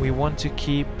we want to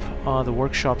keep the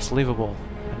workshops livable.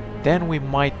 And then we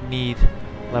might need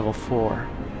level 4.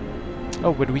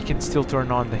 Oh, but we can still turn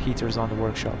on the heaters on the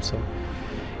workshop, so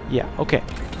yeah, okay.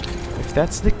 If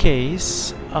that's the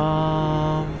case,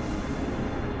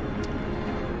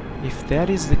 if that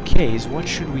is the case, what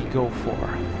should we go for?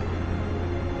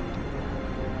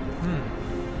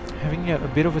 Having a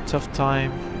bit of a tough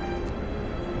time.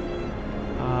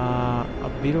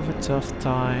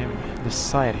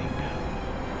 Deciding.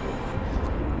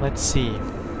 Let's see.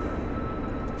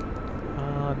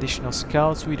 Additional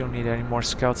scouts. We don't need any more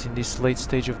scouts in this late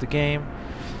stage of the game.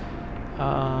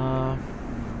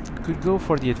 Could go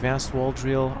for the advanced wall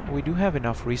drill. We do have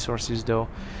enough resources though.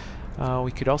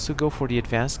 We could also go for the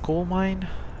advanced coal mine.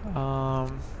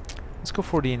 Let's go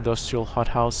for the industrial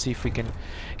hothouse, see if we can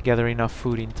gather enough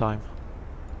food in time.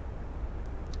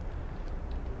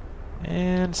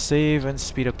 And save and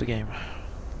speed up the game.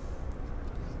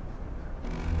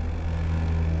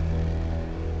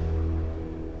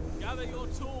 Gather your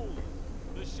tools.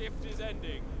 The shift is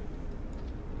ending.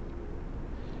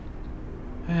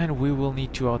 And we will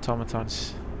need 2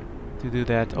 automatons to do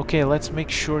that. Okay, let's make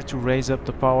sure to raise up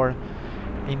the power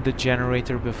in the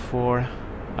generator before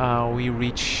we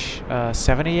reach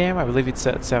 7 AM. I believe it's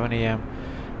at 7 AM.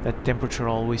 That temperature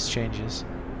always changes.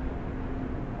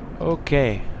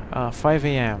 Okay, 5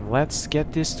 AM. Let's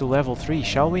get this to level 3,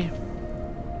 shall we?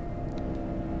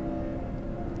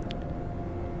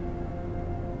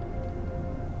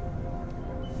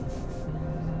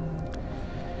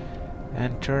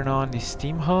 And turn on the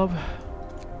steam hub.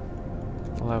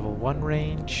 Level 1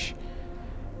 range.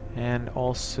 And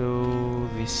also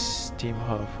this steam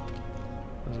hub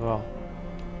as well.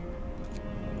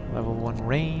 Level 1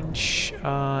 range.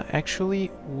 Actually,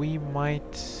 we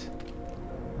might...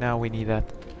 Now we need that.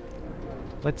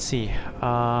 Let's see.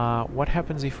 What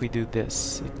happens if we do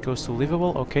this? It goes to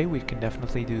livable. Okay, we can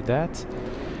definitely do that.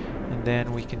 And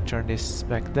then we can turn this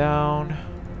back down.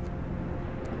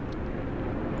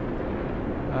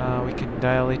 We can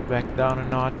dial it back down a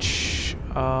notch.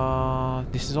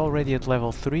 This is already at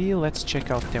level 3. Let's check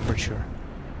out temperature.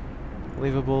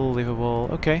 Livable, livable.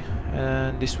 Okay,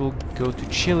 and this will go to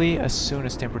chilly as soon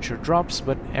as temperature drops,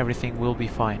 but everything will be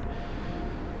fine.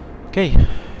 Okay,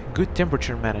 good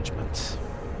temperature management.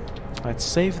 Let's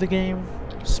save the game,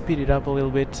 speed it up a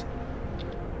little bit.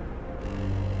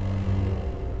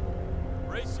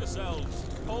 Brace yourselves.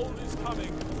 Cold is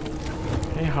coming.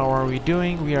 Okay, how are we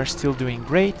doing? We are still doing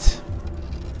great.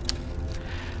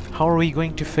 How are we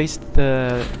going to face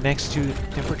the next 2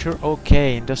 temperature?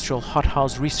 Okay, industrial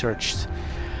hothouse researched.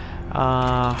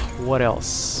 What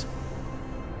else?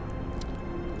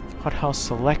 Hothouse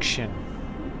selection.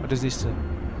 What does this do?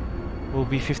 Will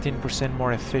be 15%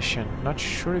 more efficient. Not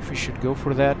sure if we should go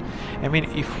for that. I mean,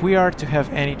 if we are to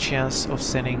have any chance of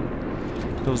sending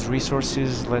those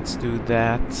resources, let's do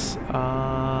that.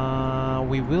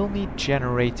 We will need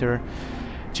generator.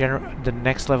 The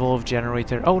next level of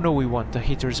generator. Oh no, we won't. The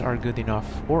heaters are good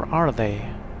enough. Or are they?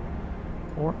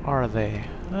 Or are they?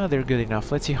 They're good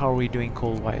enough. Let's see how are we doing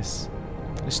coal-wise.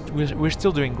 We're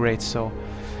still doing great, so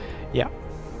yeah.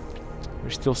 We're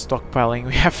still stockpiling.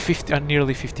 We have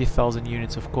nearly 50,000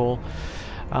 units of coal.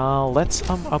 Let's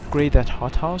upgrade that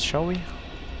hothouse, shall we?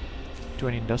 To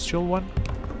an industrial one.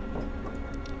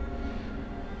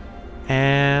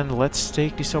 And let's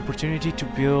take this opportunity to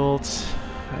build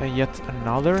yet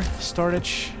another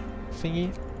storage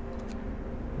thingy.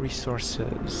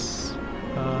 Resources.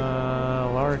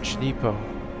 Large depot.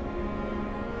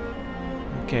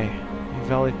 Okay.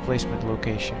 Invalid placement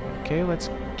location. Okay, let's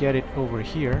get it over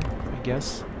here, I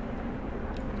guess.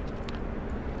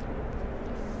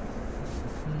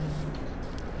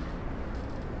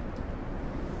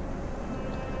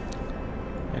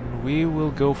 And we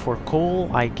will go for coal,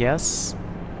 I guess.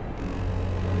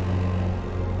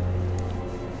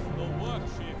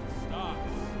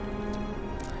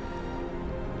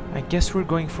 I guess we're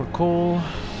going for coal.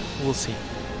 We'll see.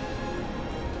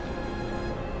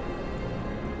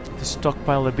 to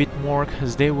stockpile a bit more,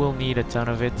 because they will need a ton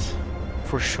of it,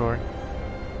 for sure.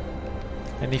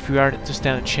 And if we are to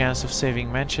stand a chance of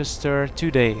saving Manchester, 2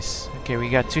 days. Okay, we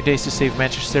got 2 days to save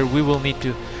Manchester. We will need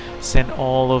to send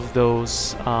all of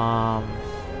those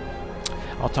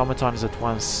automatons at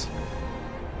once.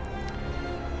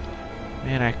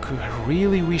 Man, I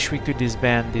really wish we could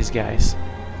disband these guys.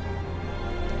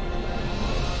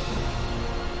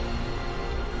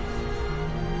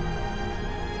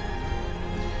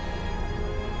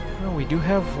 Well, we do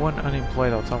have one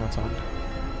unemployed automaton.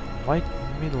 Light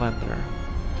Midlander.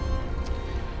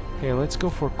 Okay, let's go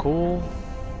for coal.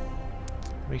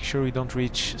 Make sure we don't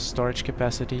reach storage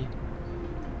capacity.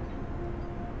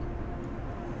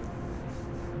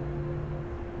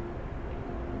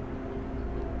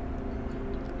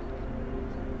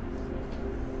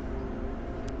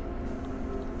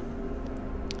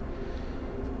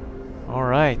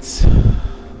 Alright.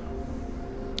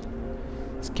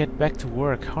 Let's get back to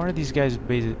work. How are these guys'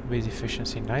 base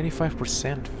efficiency?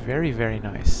 95%. Very, very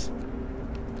nice.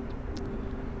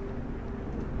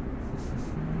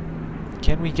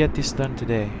 Can we get this done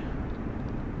today?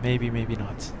 Maybe, maybe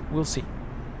not. We'll see.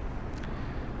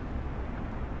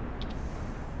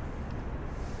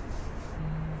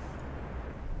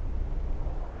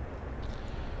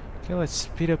 Okay, let's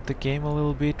speed up the game a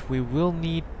little bit. We will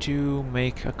need to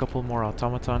make a couple more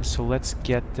automatons, so let's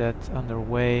get that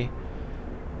underway.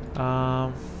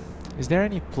 Is there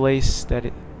any place that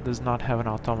it does not have an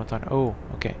automaton? Oh,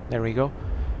 okay, there we go.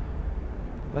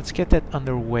 Let's get that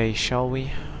underway, shall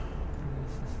we?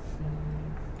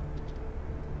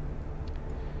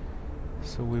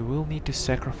 So we will need to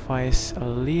sacrifice a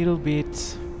little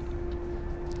bit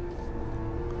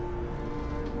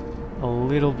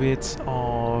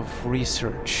of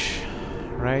research,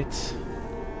 right?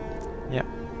 Yeah.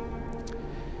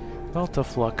 Well,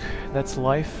 tough luck. That's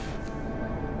life.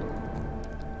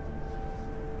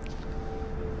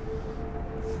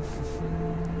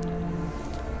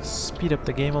 Speed up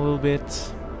the game a little bit.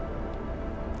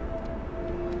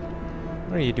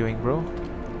 What are you doing, bro?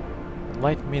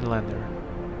 Light Midlander.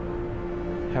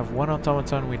 Have one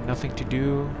automaton with nothing to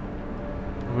do.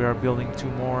 We are building 2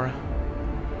 more.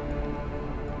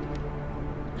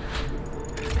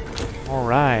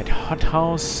 Alright,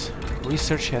 hothouse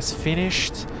research has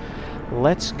finished.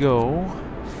 Let's go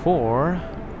for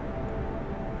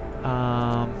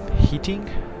heating.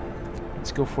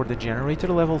 Let's go for the generator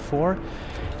level 4,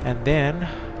 and then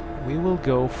we will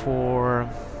go for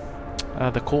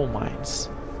the coal mines.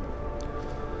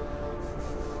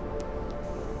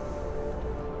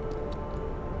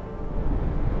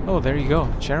 Oh, there you go.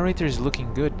 Generator is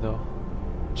looking good though.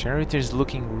 Generator is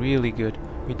looking really good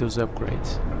with those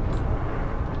upgrades.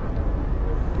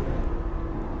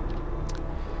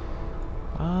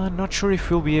 Not sure if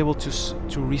we'll be able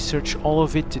to research all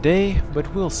of it today,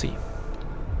 but we'll see.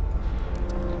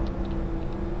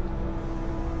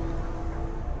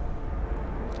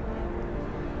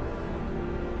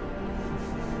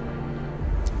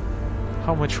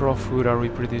 How much raw food are we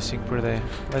producing per day?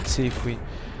 Let's see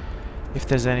if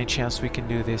there's any chance we can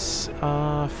do this.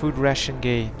 Food ration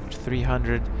gain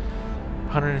 300,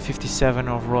 157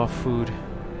 of raw food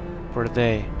per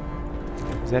day.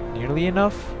 Is that nearly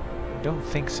enough? I don't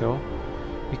think so.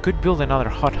 We could build another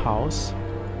hothouse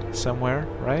somewhere,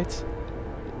 right?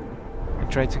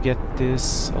 And try to get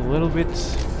this a little bit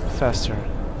faster.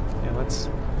 Yeah, let's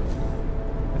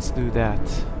do that.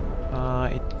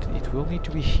 It will need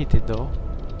to be heated though.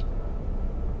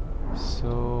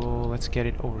 So let's get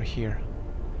it over here.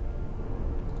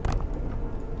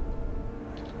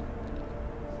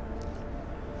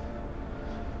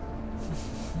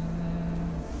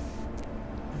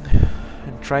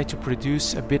 And try to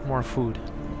produce a bit more food.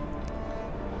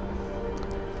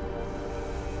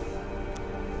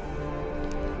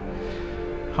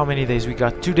 How many days? We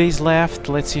got 2 days left.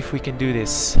 Let's see if we can do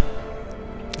this.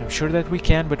 I'm sure that we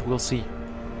can, but we'll see.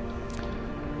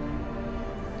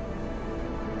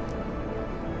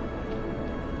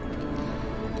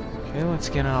 Okay, let's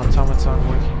get an automaton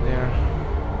working there.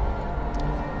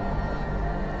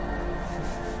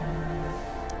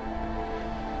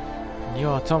 New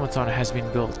automaton has been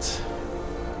built.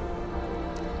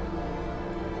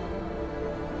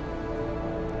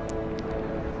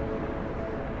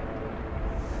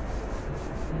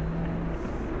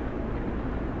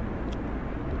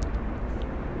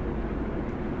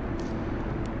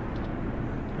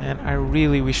 And I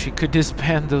really wish we could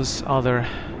disband those other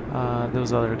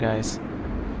guys.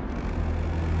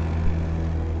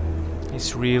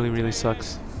 This really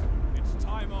sucks. It's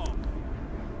time on.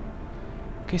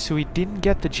 Okay, so we didn't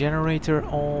get the generator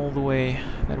all the way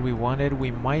that we wanted.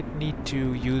 We might need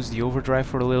to use the overdrive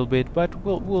for a little bit, but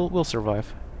we'll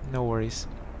survive. No worries.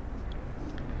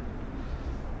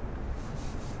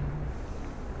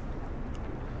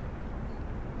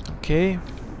 Okay,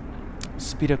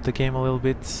 speed up the game a little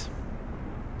bit.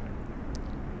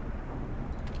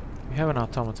 We have an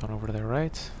automaton over there,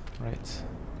 right? Right.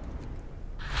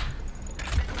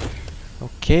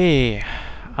 Okay.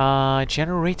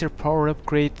 Generator power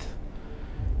upgrade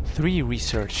 3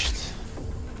 researched.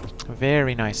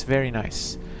 Very nice, very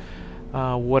nice.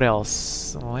 What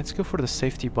else? Let's go for the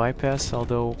safety bypass,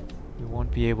 although we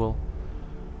won't be able...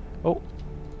 Oh!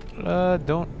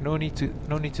 No need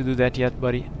to do that yet,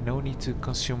 buddy. No need to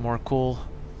consume more coal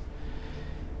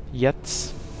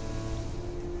yet.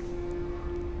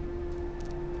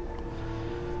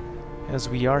 As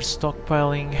we are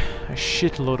stockpiling a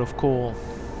shitload of coal.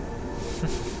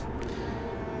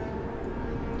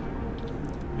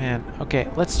 Man, okay,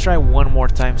 let's try one more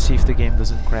time, see if the game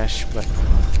doesn't crash, but...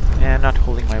 not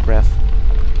holding my breath.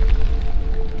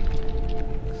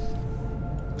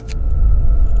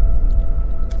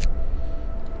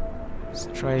 Let's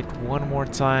try it one more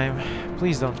time.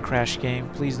 Please don't crash, game.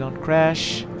 Please don't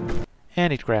crash.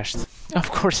 And it crashed.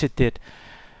 Of course it did.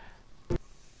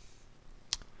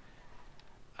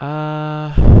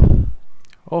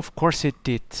 Of course it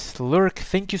did. Lurk,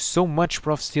 thank you so much,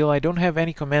 Prof. Steel. I don't have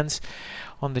any comments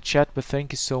on the chat, but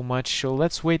thank you so much. So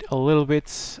let's wait a little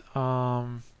bit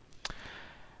until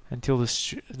the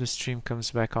stream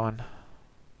comes back on.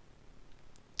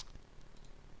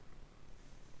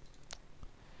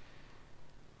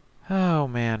 Oh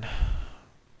man.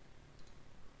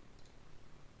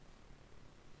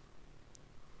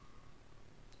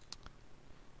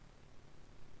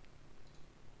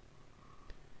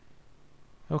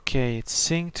 Okay, it's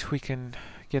synced. We can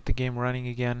get the game running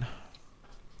again.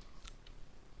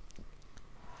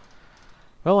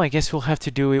 Well, I guess we'll have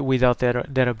to do it without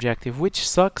that objective, which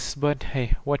sucks, but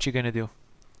hey, what you gonna do?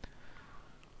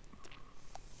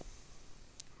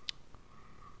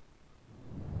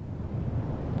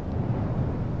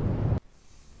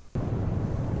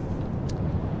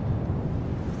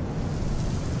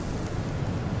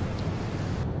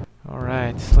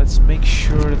 Alright, let's make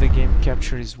sure the game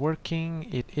capture is working.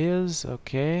 It is,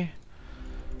 okay.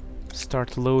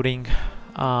 Start loading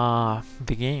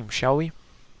the game, shall we?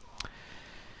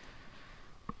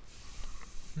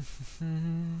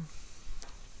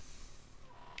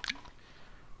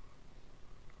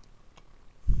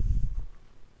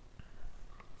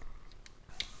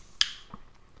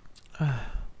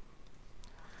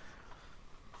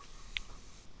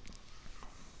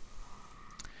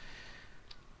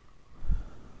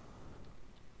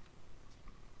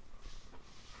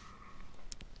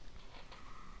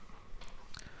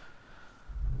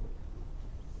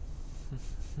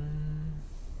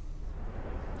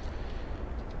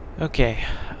 Okay,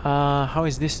 how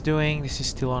is this doing? This is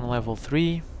still on level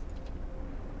 3,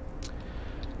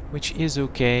 which is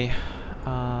okay.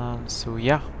 So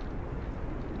yeah.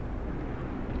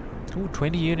 Ooh,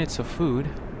 20 units of food.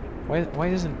 Why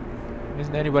isn't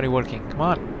anybody working? Come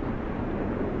on,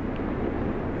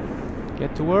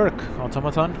 get to work,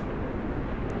 automaton.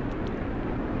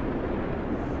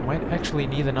 Might actually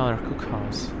need another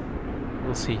cookhouse.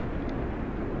 We'll see.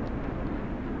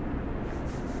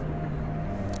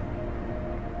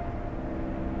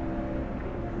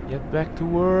 Get back to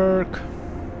work.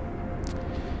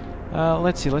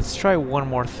 Let's see, let's try one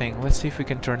more thing. Let's see if we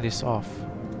can turn this off.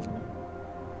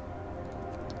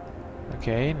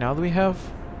 Okay, now we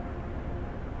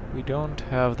don't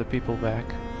have the people back.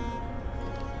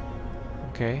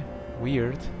 Okay,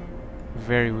 weird.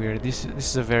 Very weird. This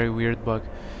is a very weird bug.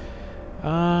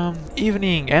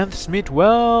 Evening, Anth Smith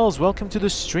Wells, welcome to the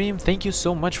stream. Thank you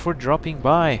so much for dropping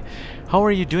by. How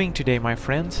are you doing today, my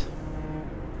friend?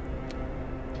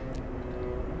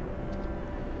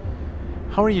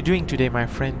 How are you doing today, my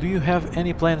friend? Do you have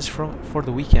any plans for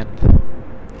the weekend?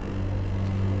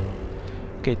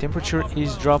 Okay, temperature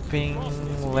is dropping.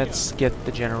 Let's get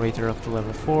the generator up to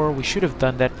level 4. We should have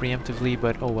done that preemptively,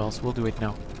 but oh well, so we'll do it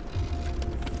now.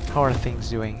 How are things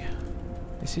doing?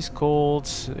 This is cold.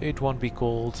 It won't be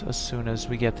cold as soon as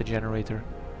we get the generator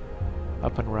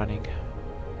up and running.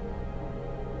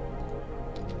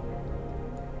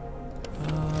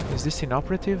 Is this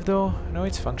inoperative though? No,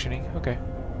 it's functioning. Okay.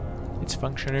 It's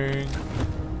functioning.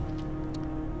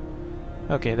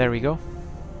 Okay, there we go.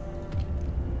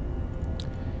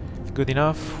 Good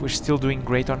enough. We're still doing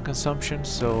great on consumption,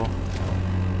 so...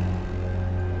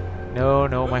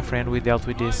 No, my friend, we dealt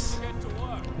with this.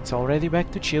 It's already back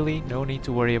to Chile. No need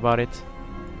to worry about it.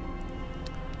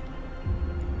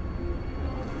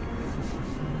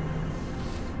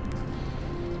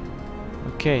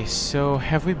 Okay, so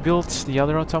have we built the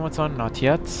other automaton? Not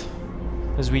yet,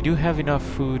 as we do have enough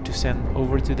food to send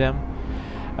over to them.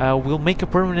 We'll make a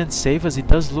permanent save, as it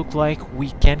does look like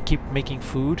we can keep making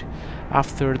food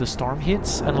after the storm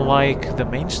hits, unlike the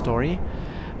main story,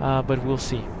 but we'll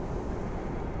see.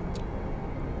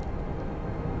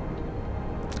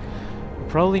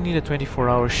 Probably need a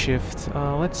 24-hour shift.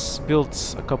 Let's build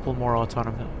a couple more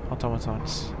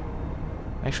automatons.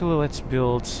 Actually, let's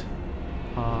build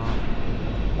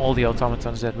all the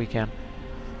automatons that we can.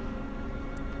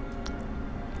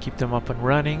 Keep them up and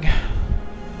running.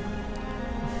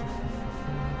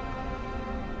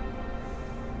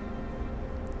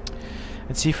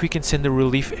 And see if we can send the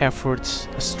relief efforts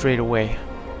straight away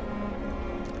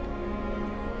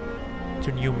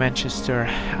to New Manchester.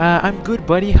 I'm good,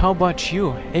 buddy. How about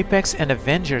you? Apex and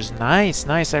Avengers. Nice,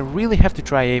 nice. I really have to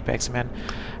try Apex, man.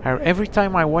 Every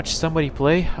time I watch somebody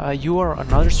play, you or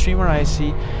another streamer I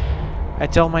see, I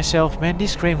tell myself, man,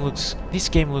 this game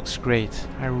looks great.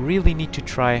 I really need to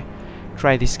try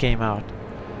this game out,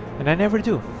 and I never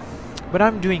do. But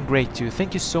I'm doing great too.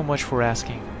 Thank you so much for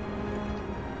asking.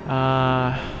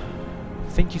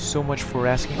 Thank you so much for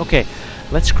asking. Okay,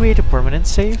 let's create a permanent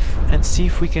save and see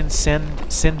if we can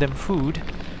send them food.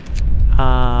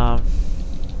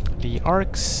 The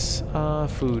Arks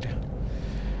food.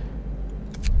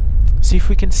 See if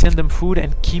we can send them food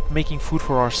and keep making food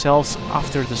for ourselves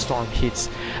after the storm hits,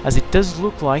 as it does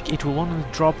look like it will only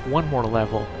drop one more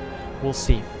level. We'll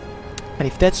see. And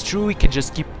if that's true, we can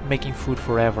just keep making food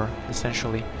forever,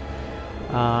 essentially.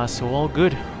 So all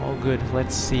good, all good.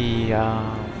 Let's see.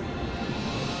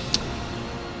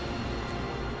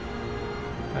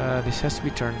 This has to be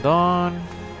turned on.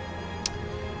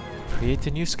 Create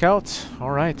a new scout.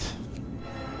 Alright.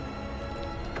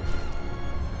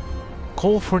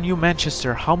 Coal for New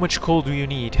Manchester. How much coal do you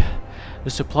need?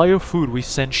 The supply of food we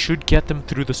sent should get them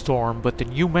through the storm, but the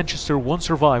New Manchester won't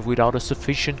survive without a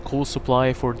sufficient coal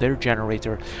supply for their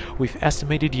generator. We've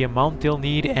estimated the amount they'll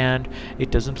need and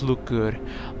it doesn't look good.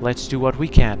 Let's do what we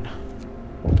can.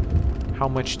 How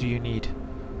much do you need?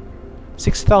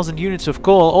 6,000 units of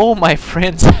coal. Oh, my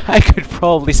friends, I could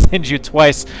probably send you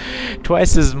twice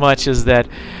as much as that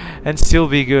and still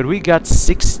be good. We got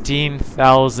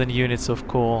 16,000 units of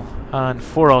coal and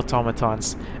 4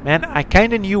 automatons. Man, I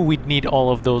kinda knew we'd need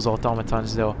all of those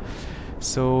automatons though.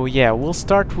 So yeah, we'll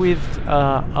start with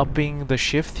upping the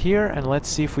shift here, and let's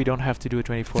see if we don't have to do a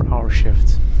 24-hour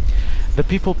shift. The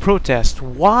people protest.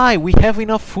 Why? We have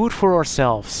enough food for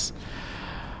ourselves.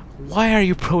 Why are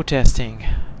you protesting?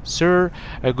 Sir,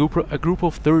 a group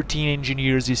of 13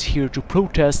 engineers is here to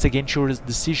protest against your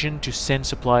decision to send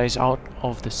supplies out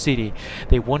of the city.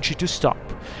 They want you to stop.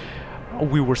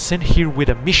 We were sent here with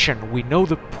a mission. We know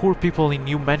the poor people in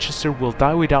New Manchester will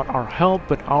die without our help,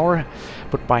 but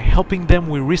by helping them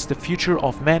we risk the future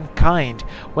of mankind.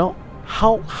 Well,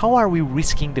 how are we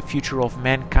risking the future of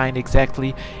mankind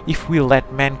exactly if we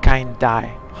let mankind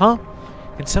die? Huh?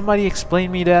 Can somebody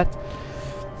explain me that?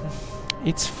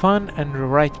 It's fun and the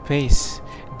right pace.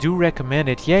 Do recommend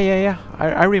it. Yeah.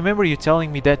 I remember you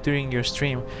telling me that during your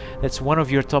stream. That's one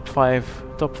of your top five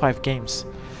games.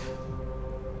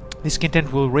 This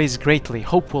content will raise greatly.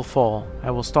 Hope will fall.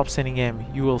 I will stop sending aim.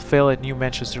 You will fail at New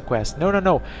Manchester quest.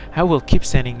 No. I will keep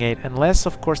sending aid, unless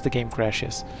of course the game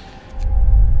crashes.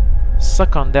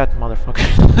 Suck on that,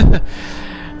 motherfucker.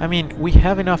 I mean, we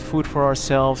have enough food for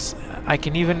ourselves. I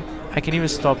can even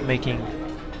stop making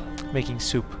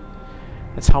soup.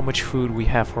 That's how much food we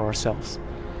have for ourselves.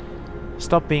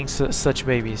 Stop being such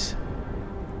babies.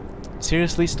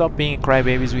 Seriously, stop being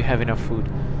crybabies. We have enough food.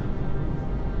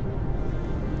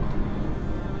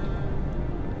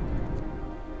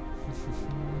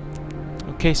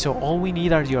 Okay, so all we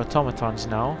need are the automatons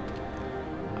now.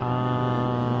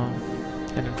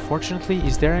 And unfortunately,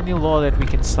 is there any law that we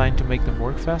can sign to make them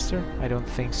work faster? I don't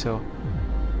think so.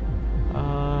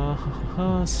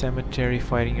 Cemetery,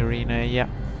 fighting arena, yeah.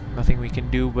 Nothing we can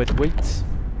do but wait.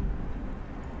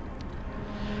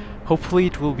 Hopefully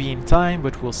it will be in time,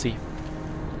 but we'll see.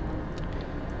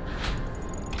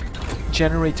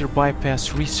 Generator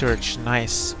bypass research,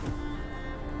 nice.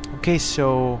 Okay,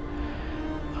 so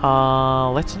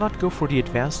let's not go for the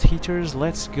advanced heaters.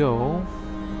 Let's go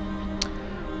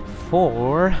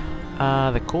for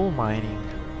the coal mining.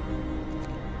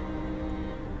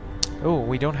 Oh,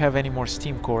 we don't have any more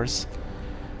steam cores.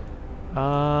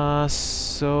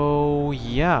 So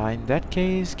yeah, in that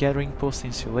case, gathering post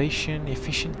insulation,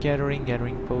 efficient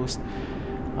gathering post.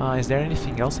 Is there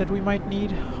anything else that we might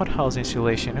need? Hot house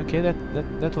insulation. Okay,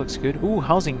 that looks good. Ooh,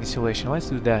 housing insulation. Let's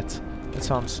do that. That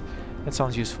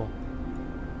sounds useful.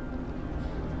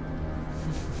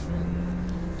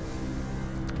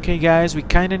 Okay guys, we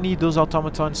kinda need those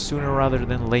automatons sooner rather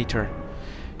than later.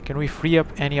 Can we free up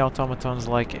any automatons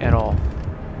like at all?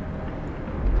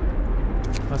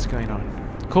 What's going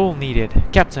on? Coal needed.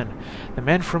 Captain, the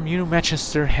man from New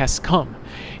Manchester has come.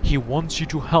 He wants you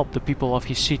to help the people of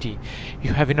his city.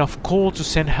 You have enough coal to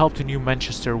send help to New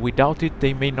Manchester. Without it,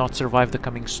 they may not survive the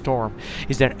coming storm.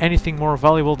 Is there anything more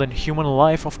valuable than human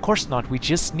life? Of course not. We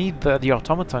just need the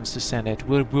automatons to send it.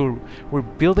 We're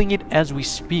building it as we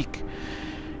speak.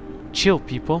 Chill,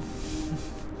 people.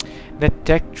 That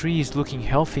tech tree is looking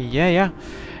healthy. Yeah.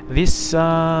 This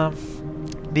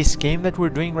this game that we're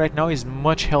doing right now is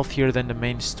much healthier than the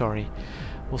main story.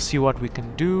 We'll see what we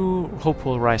can do. Hope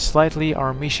will rise slightly.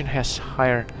 Our mission has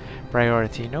higher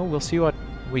priority. No, we'll see what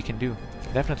we can do.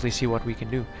 Definitely see what we can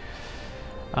do.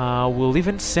 We'll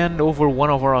even send over one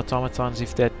of our automatons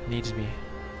if that needs be.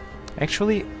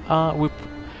 Actually,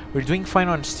 we're doing fine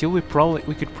on steel. We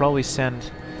could probably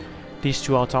send these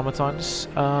two automatons.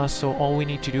 So all we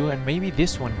need to do, and maybe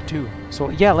this one too. So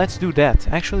yeah, let's do that.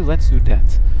 Actually, let's do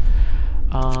that.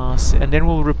 And then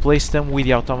we'll replace them with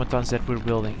the automatons that we're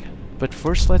building. But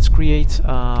first, let's create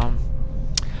a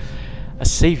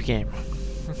save game.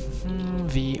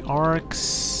 The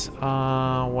Arks.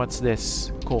 What's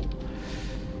this? Cool.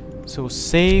 So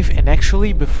save, and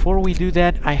actually, before we do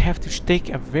that, I have to take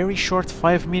a very short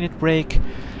 5-minute break.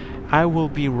 I will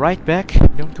be right back.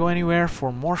 Don't go anywhere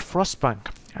for more Frostpunk.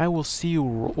 I will see you.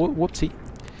 Whoopsie.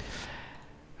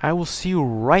 I will see you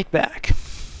right back.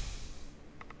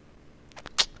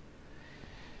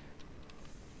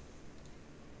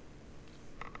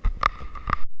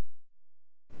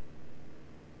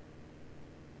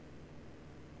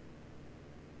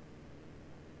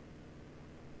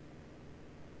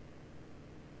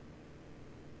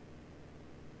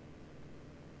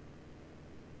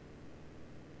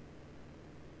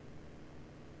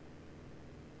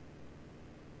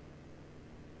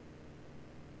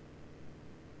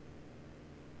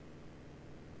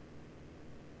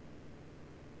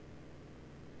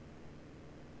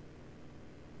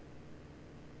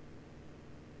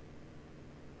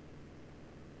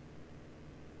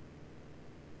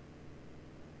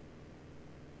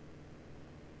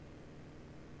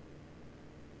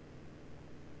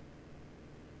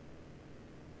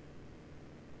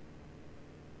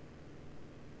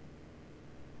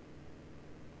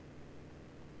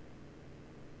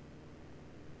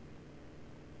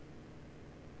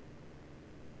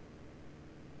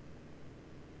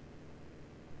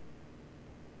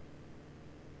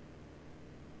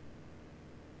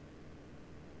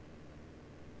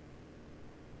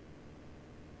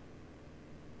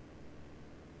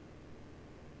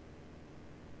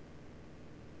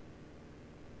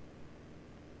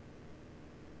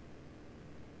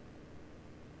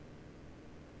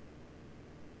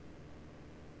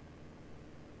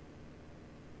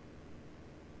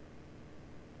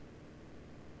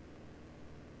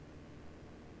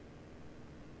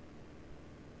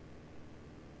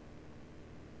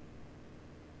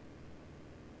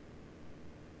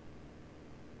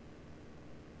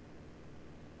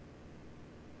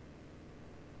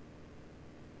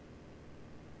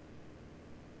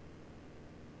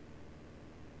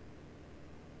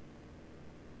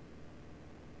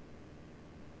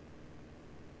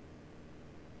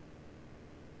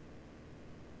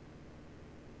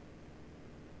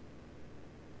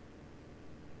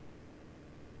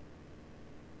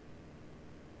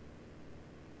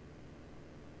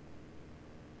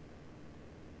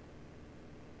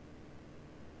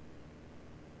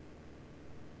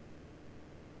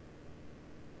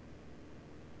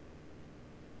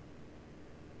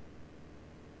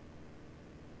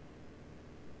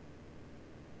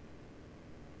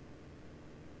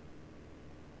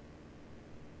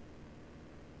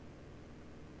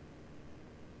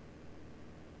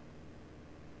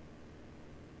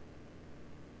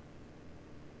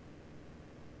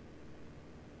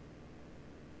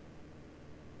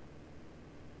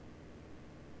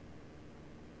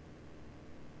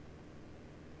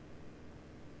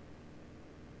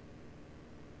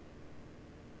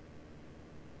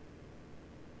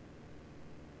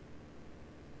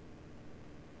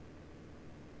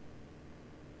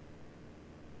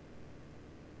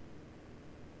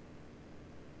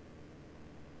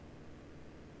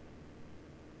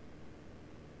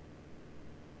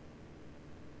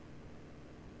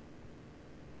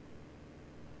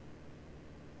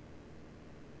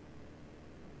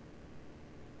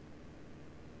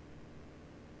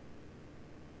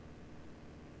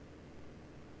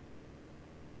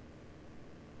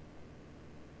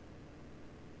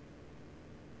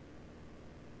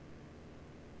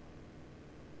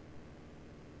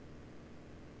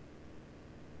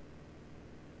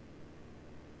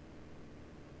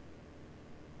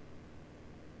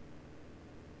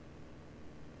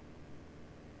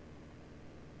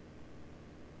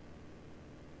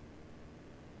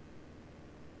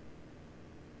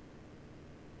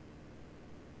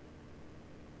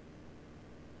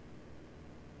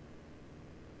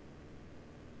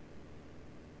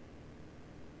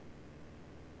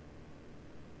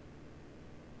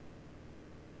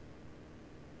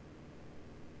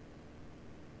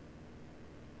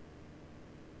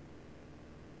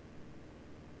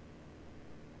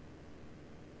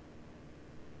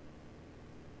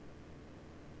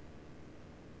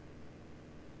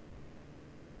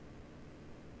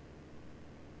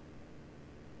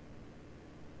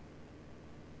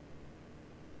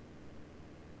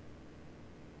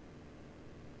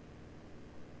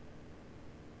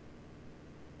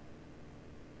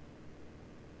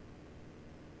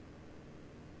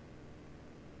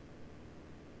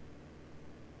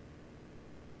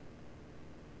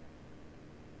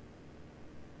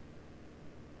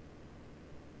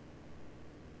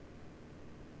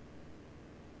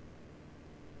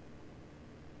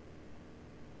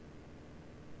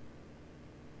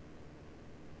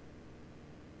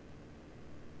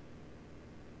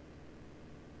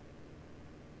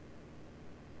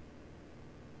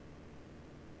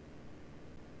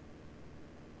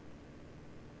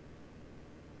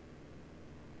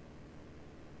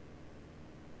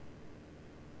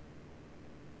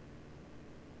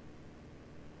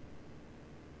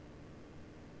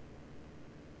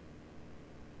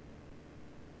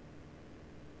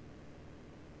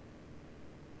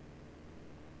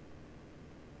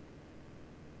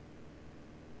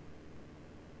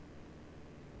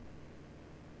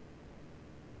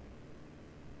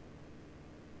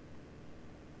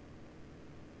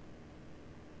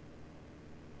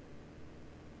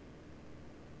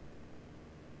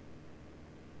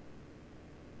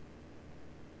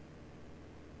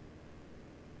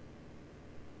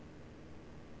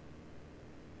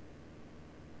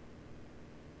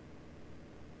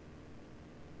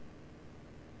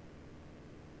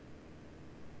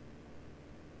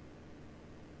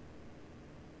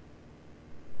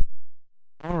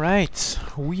 Alright,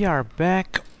 we are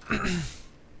back.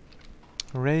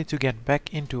 Ready to get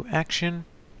back into action.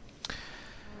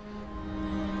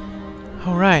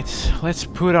 Alright, let's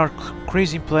put our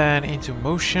crazy plan into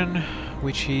motion,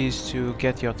 which is to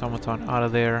get the automaton out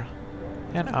of there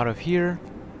and out of here.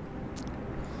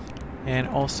 And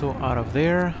also out of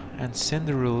there, and send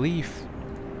the relief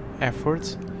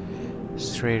effort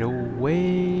straight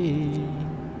away.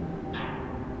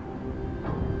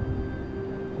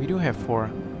 We do have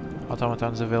 4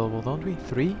 automatons available, don't we?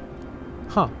 3?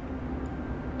 Huh.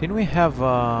 Didn't we have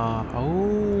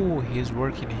oh, he's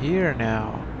working here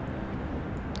now.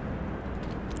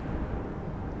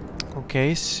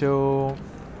 Okay, so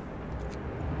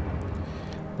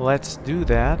let's do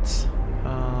that.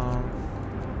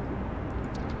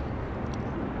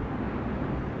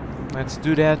 Let's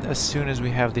do that as soon as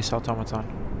we have this automaton.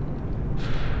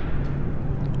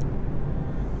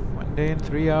 1 day and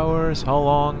 3 hours. How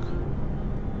long?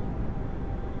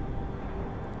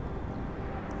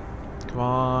 Come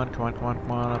on, come on, come on,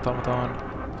 come on, automaton.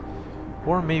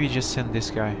 Or maybe just send this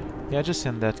guy. Yeah, just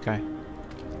send that guy.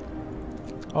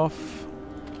 Off.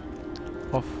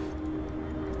 Off.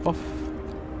 Off.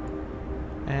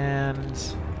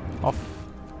 And off.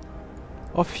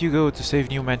 Off you go to save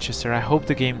New Manchester. I hope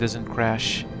the game doesn't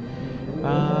crash.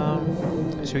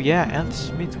 So yeah, Ant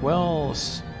Smith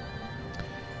Wells.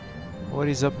 What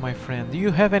is up, my friend? Do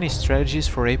you have any strategies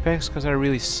for Apex? Because I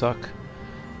really suck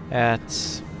at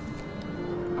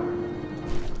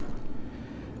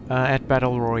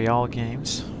Battle Royale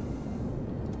games.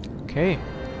 Okay.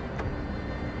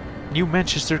 New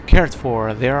Manchester cared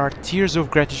for. There are tears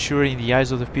of gratitude in the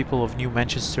eyes of the people of New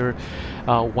Manchester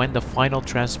when the final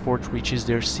transport reaches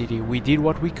their city. We did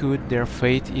what we could. Their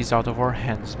fate is out of our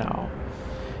hands now.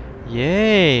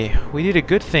 Yay! We did a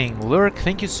good thing. Lurk,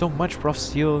 thank you so much, Prof.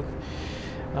 Steel.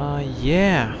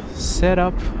 Yeah, set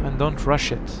up and don't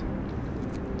rush it.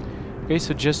 Okay,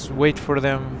 so just wait for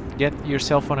them. Get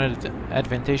yourself on an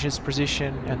advantageous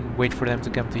position and wait for them to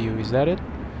come to you. Is that it?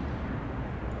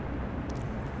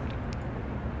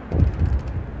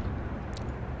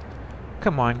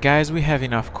 Come on, guys, we have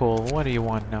enough coal. What do you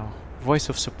want now? Voice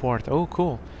of support. Oh,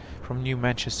 cool. From New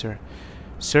Manchester.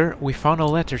 Sir, we found a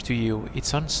letter to you.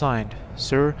 It's unsigned.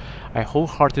 Sir, I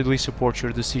wholeheartedly support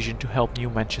your decision to help New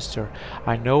Manchester.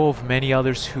 I know of many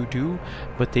others who do,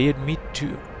 but they admit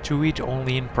to it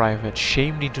only in private,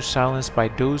 shamed into silence by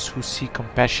those who see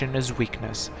compassion as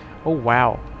weakness. Oh,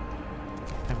 wow.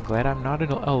 I'm glad I'm not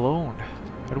alone.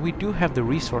 But we do have the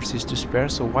resources to spare,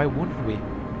 so why wouldn't we?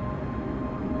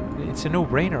 It's a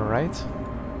no-brainer, right?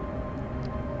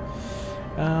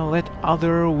 Let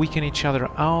other weaken each other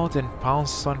out and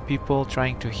pounce on people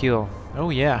trying to heal. Oh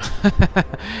yeah,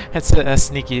 that's a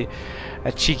sneaky,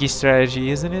 a cheeky strategy,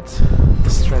 isn't it?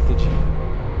 Strategy.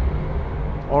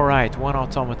 Alright, 1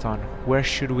 automaton. Where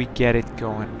should we get it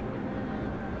going?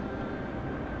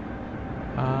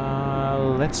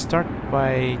 Let's start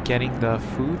by getting the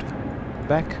food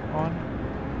back on,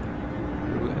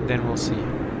 and then we'll see.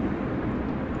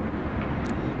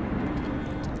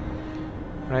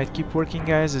 Right, keep working,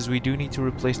 guys, as we do need to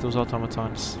replace those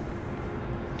automatons.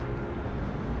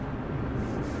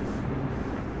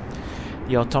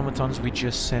 The automatons we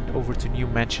just sent over to New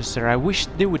Manchester. I wish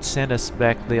they would send us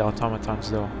back the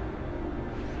automatons, though.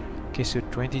 Okay, so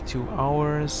 22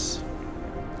 hours.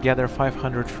 Gather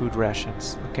 500 food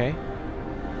rations. Okay.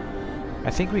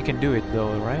 I think we can do it,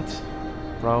 though, right?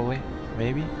 Probably.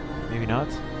 Maybe. Maybe not.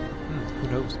 Who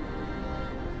knows?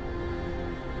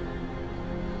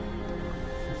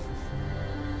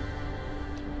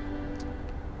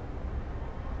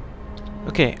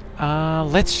 Okay,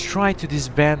 let's try to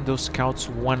disband those scouts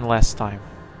one last time.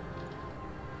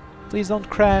 Please don't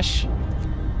crash.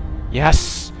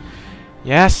 Yes!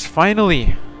 Yes,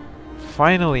 finally!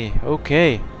 Finally,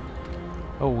 okay.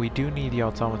 Oh, we do need the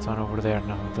automaton over there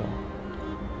now, though.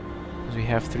 Because we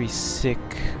have 3 sick.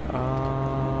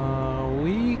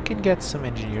 We can get some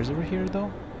engineers over here,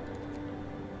 though.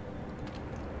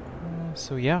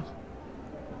 So, yeah.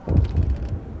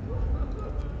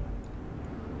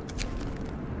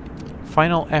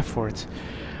 Final effort.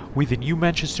 With the New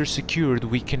Manchester secured,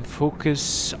 we can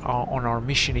focus on our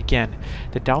mission again.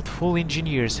 The doubtful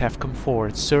engineers have come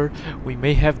forward. Sir, we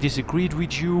may have disagreed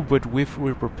with you, but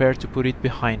we're prepared to put it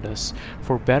behind us.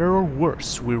 For better or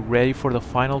worse, we're ready for the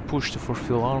final push to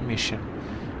fulfill our mission.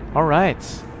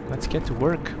 Alright, let's get to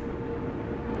work.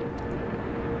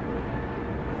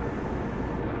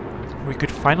 We could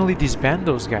finally disband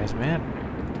those guys, man.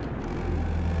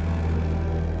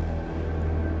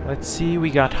 Let's see,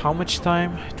 we got how much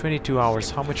time? 22 hours.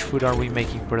 How much food are we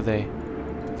making per day?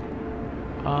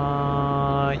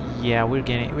 Yeah, we're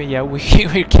getting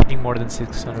we're getting more than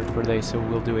 600 per day, so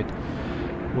we'll do it.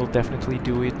 We'll definitely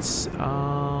do it.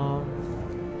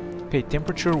 Okay,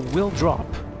 temperature will drop,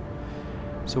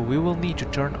 so we will need to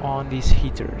turn on these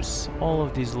heaters, all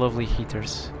of these lovely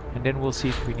heaters, and then we'll see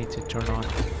if we need to turn on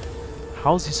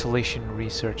house insulation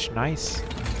research. Nice,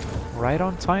 right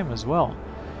on time as well.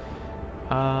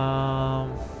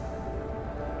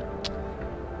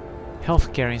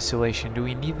 Healthcare installation. Do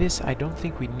we need this? I don't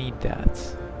think we need that.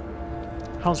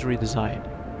 House redesign.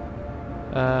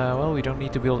 Well, we don't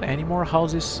need to build any more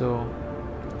houses, so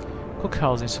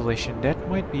cookhouse installation. That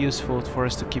might be useful for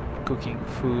us to keep cooking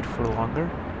food for longer.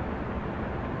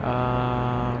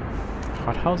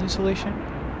 Hothouse installation.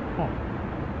 Oh.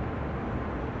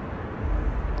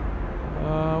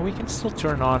 We can still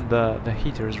turn on the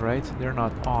heaters, right? They're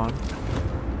not on.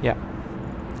 Yeah.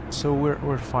 So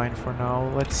we're fine for now.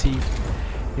 Let's see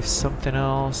if something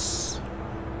else.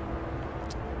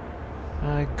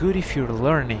 Good if you're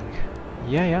learning.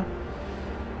 Yeah.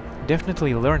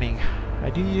 Definitely learning. I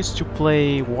do used to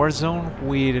play Warzone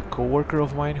with a coworker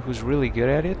of mine who's really good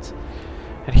at it,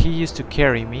 and he used to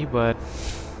carry me, but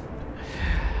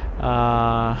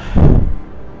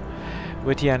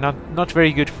yeah, not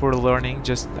very good for learning.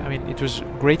 Just, I mean, it was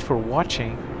great for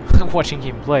watching watching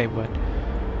him play, but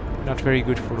not very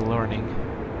good for learning.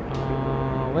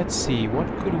 Let's see, what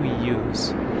could we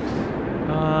use?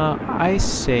 I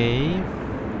say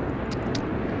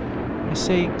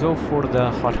go for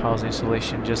the hothouse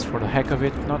installation just for the heck of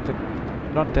it. Not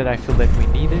that I feel that we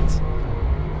need it.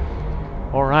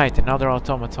 All right, another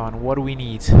automaton. What do we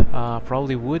need?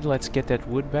 Probably wood. Let's get that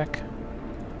wood back.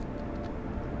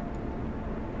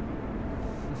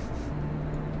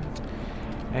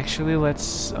 Actually,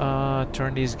 let's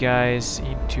turn these guys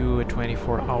into a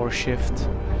 24-hour shift.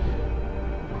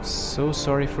 So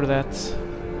sorry for that.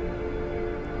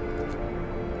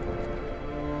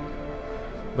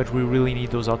 But we really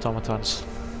need those automatons.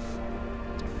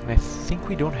 I think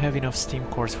we don't have enough steam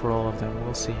cores for all of them.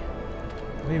 We'll see.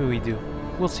 Maybe we do.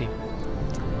 We'll see.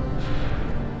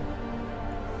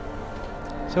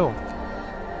 So,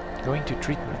 going to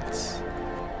treatments.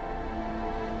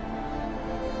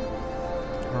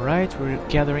 Alright, we're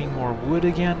gathering more wood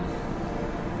again.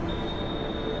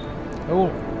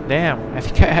 Oh, damn. I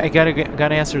think I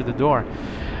gotta answer the door.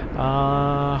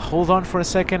 Hold on for a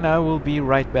second, I will be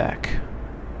right back.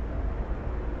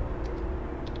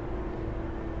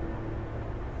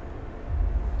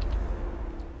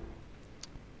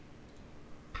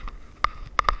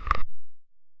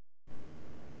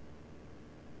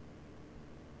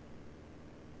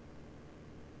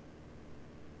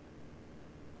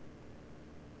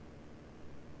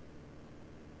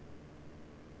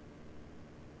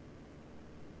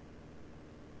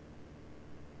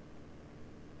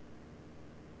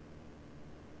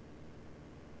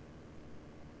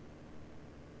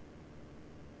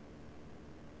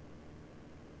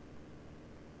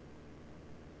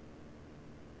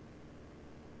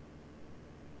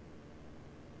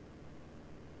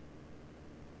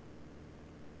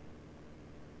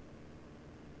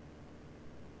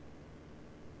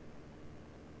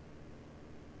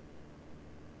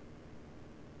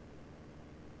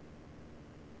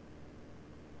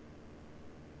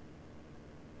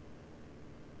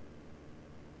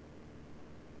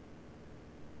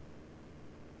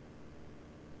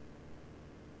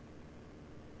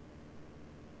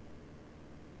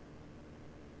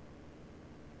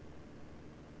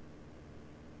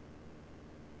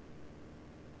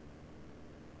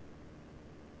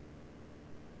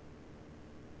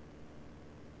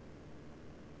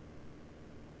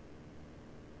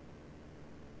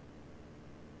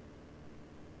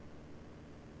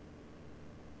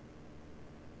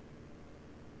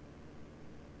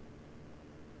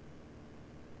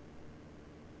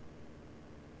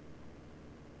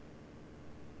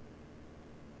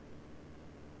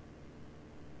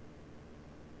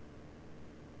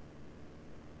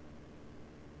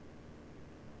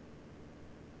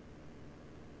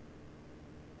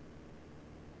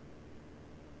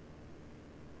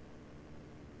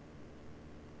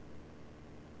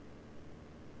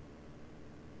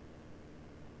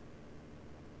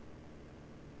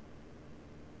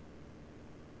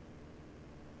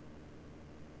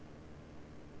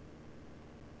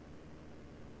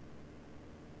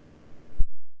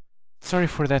 Sorry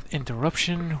for that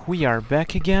interruption. We are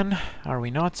back again, are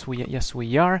we not? Yes,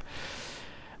 we are.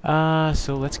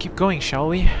 So let's keep going, shall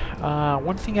we?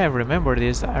 One thing I remembered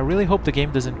is I really hope the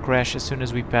game doesn't crash as soon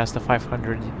as we pass the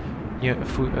 500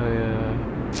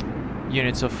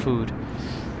 units of food.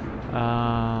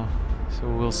 So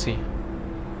we'll see.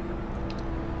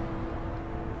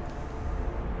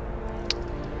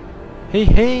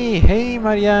 Hey,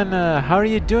 Mariana, how are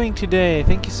you doing today?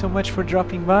 Thank you so much for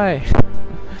dropping by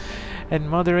and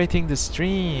moderating the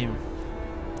stream.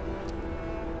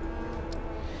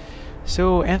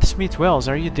 So, Nth Smith Wells,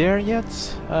 are you there yet?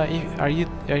 Are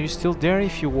you still there?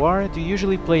 If you are, do you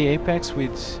usually play Apex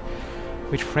with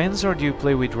friends or do you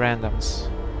play with randoms?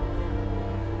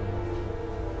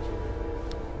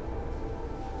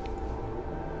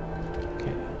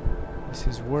 Okay, this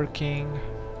is working.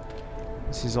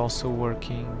 This is also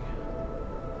working.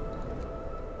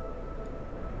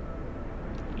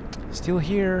 Still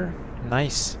here.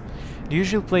 Nice. Do you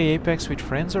usually play Apex with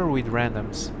friends or with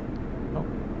randoms? Oh.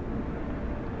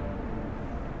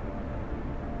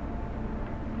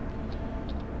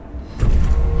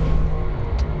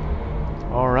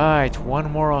 Alright,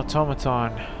 one more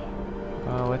automaton.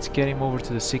 Let's get him over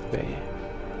to the sickbay.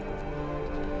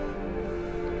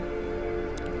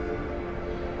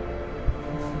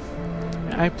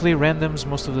 I play randoms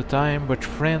most of the time, but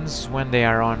friends when they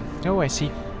are on. Oh, I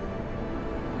see.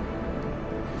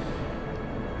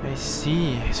 I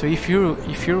see. So if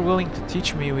you're willing to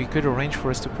teach me, we could arrange for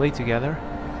us to play together.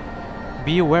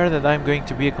 Be aware that I'm going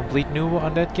to be a complete noob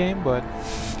on that game, but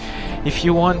if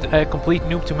you want a complete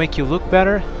noob to make you look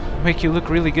better, make you look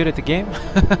really good at the game,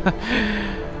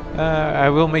 I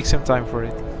will make some time for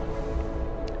it.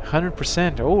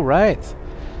 100%. All right.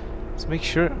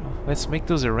 Let's make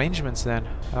those arrangements then,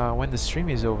 when the stream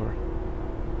is over.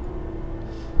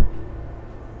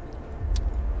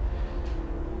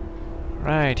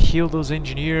 Right, heal those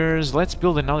engineers. Let's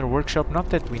build another workshop.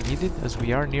 Not that we need it, as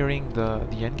we are nearing the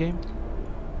end game.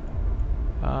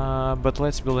 But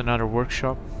let's build another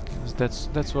workshop. 'Cause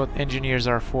that's what engineers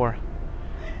are for.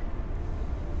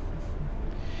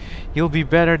 You'll be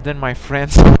better than my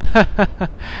friends.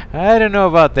 I don't know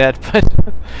about that, but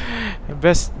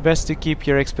best to keep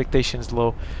your expectations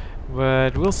low.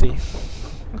 But we'll see.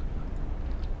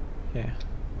 Yeah.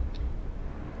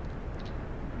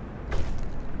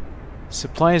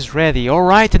 Supplies ready.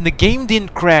 Alright, and the game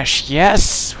didn't crash.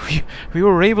 Yes! We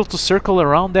were able to circle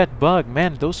around that bug.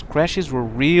 Man, those crashes were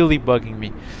really bugging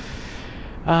me.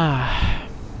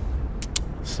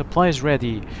 Supplies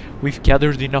ready. We've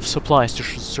gathered enough supplies to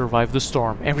survive the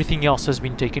storm. Everything else has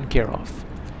been taken care of.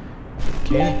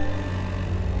 Okay.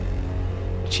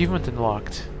 Achievement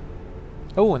unlocked.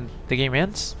 Oh, and the game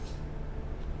ends?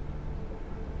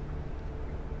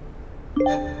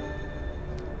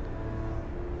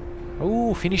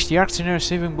 Oh, finish the Arks scenario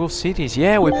saving both cities.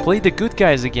 Yeah, we played the good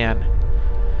guys again.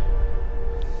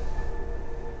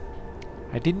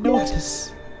 I didn't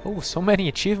notice. Oh, so many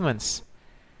achievements.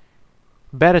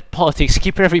 Bad at politics,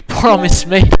 keep every promise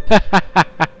made.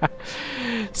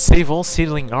 Save all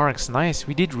seedling Arks. Nice,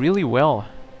 we did really well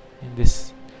in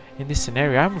this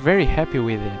scenario. I'm very happy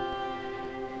with it.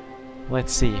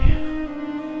 Let's see.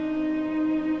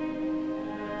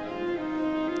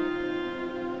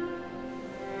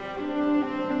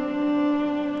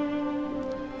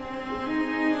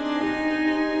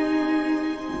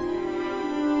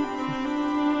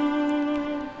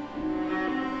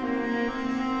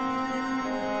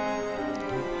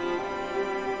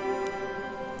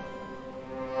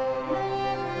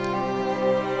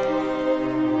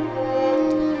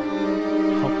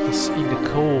 In the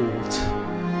cold.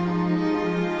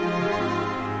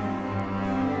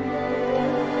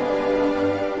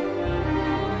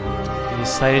 We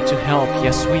decided to help.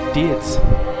 Yes, we did.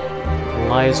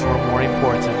 Lives were more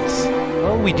important.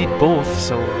 Well, we did both,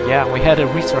 so yeah, we had the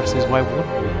resources. Why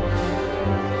wouldn't we?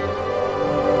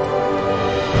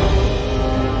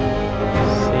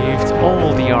 Saved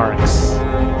all the Arks.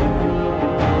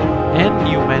 And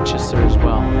New Manchester as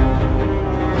well.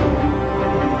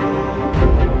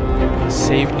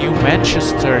 Save New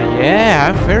Manchester. Yeah,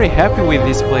 I'm very happy with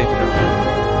this playthrough.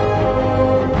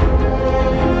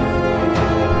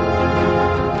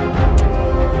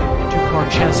 Took our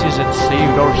chances and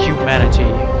saved our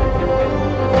humanity.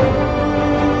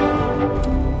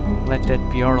 Let that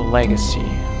be our legacy.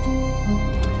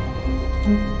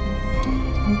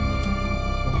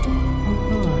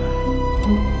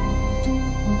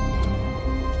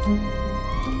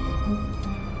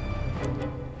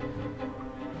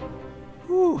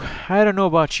 I don't know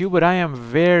about you, but I am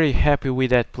very happy with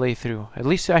that playthrough. At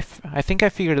least I think I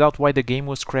figured out why the game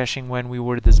was crashing when we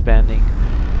were disbanding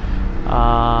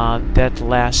that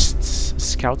last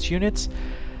scout unit.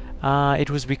 It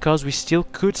was because we still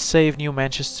could save New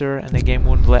Manchester, and the game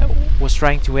was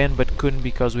trying to end but couldn't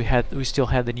because we still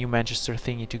had the New Manchester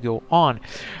thingy to go on.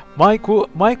 Mike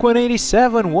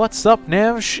 187, what's up,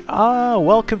 Nevsh?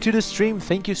 Welcome to the stream.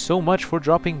 Thank you so much for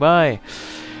dropping by.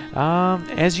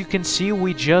 As you can see,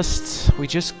 we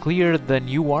just cleared the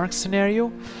new Ark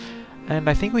scenario, and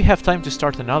I think we have time to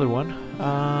start another one.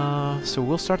 So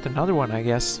we'll start another one, I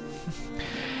guess.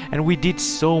 And we did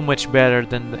so much better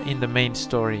than in the main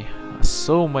story.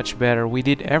 So much better. We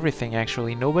did everything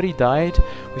actually. Nobody died.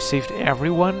 We saved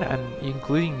everyone, and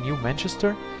including New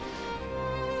Manchester.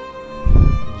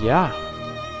 Yeah.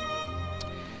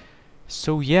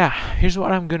 So yeah, here's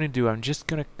what I'm gonna do. I'm just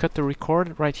gonna cut the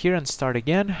record right here and start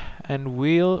again, and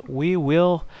we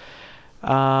will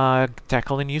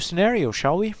tackle a new scenario,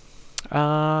 shall we?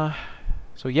 So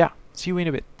yeah, see you in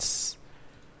a bit.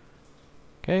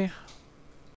 Okay,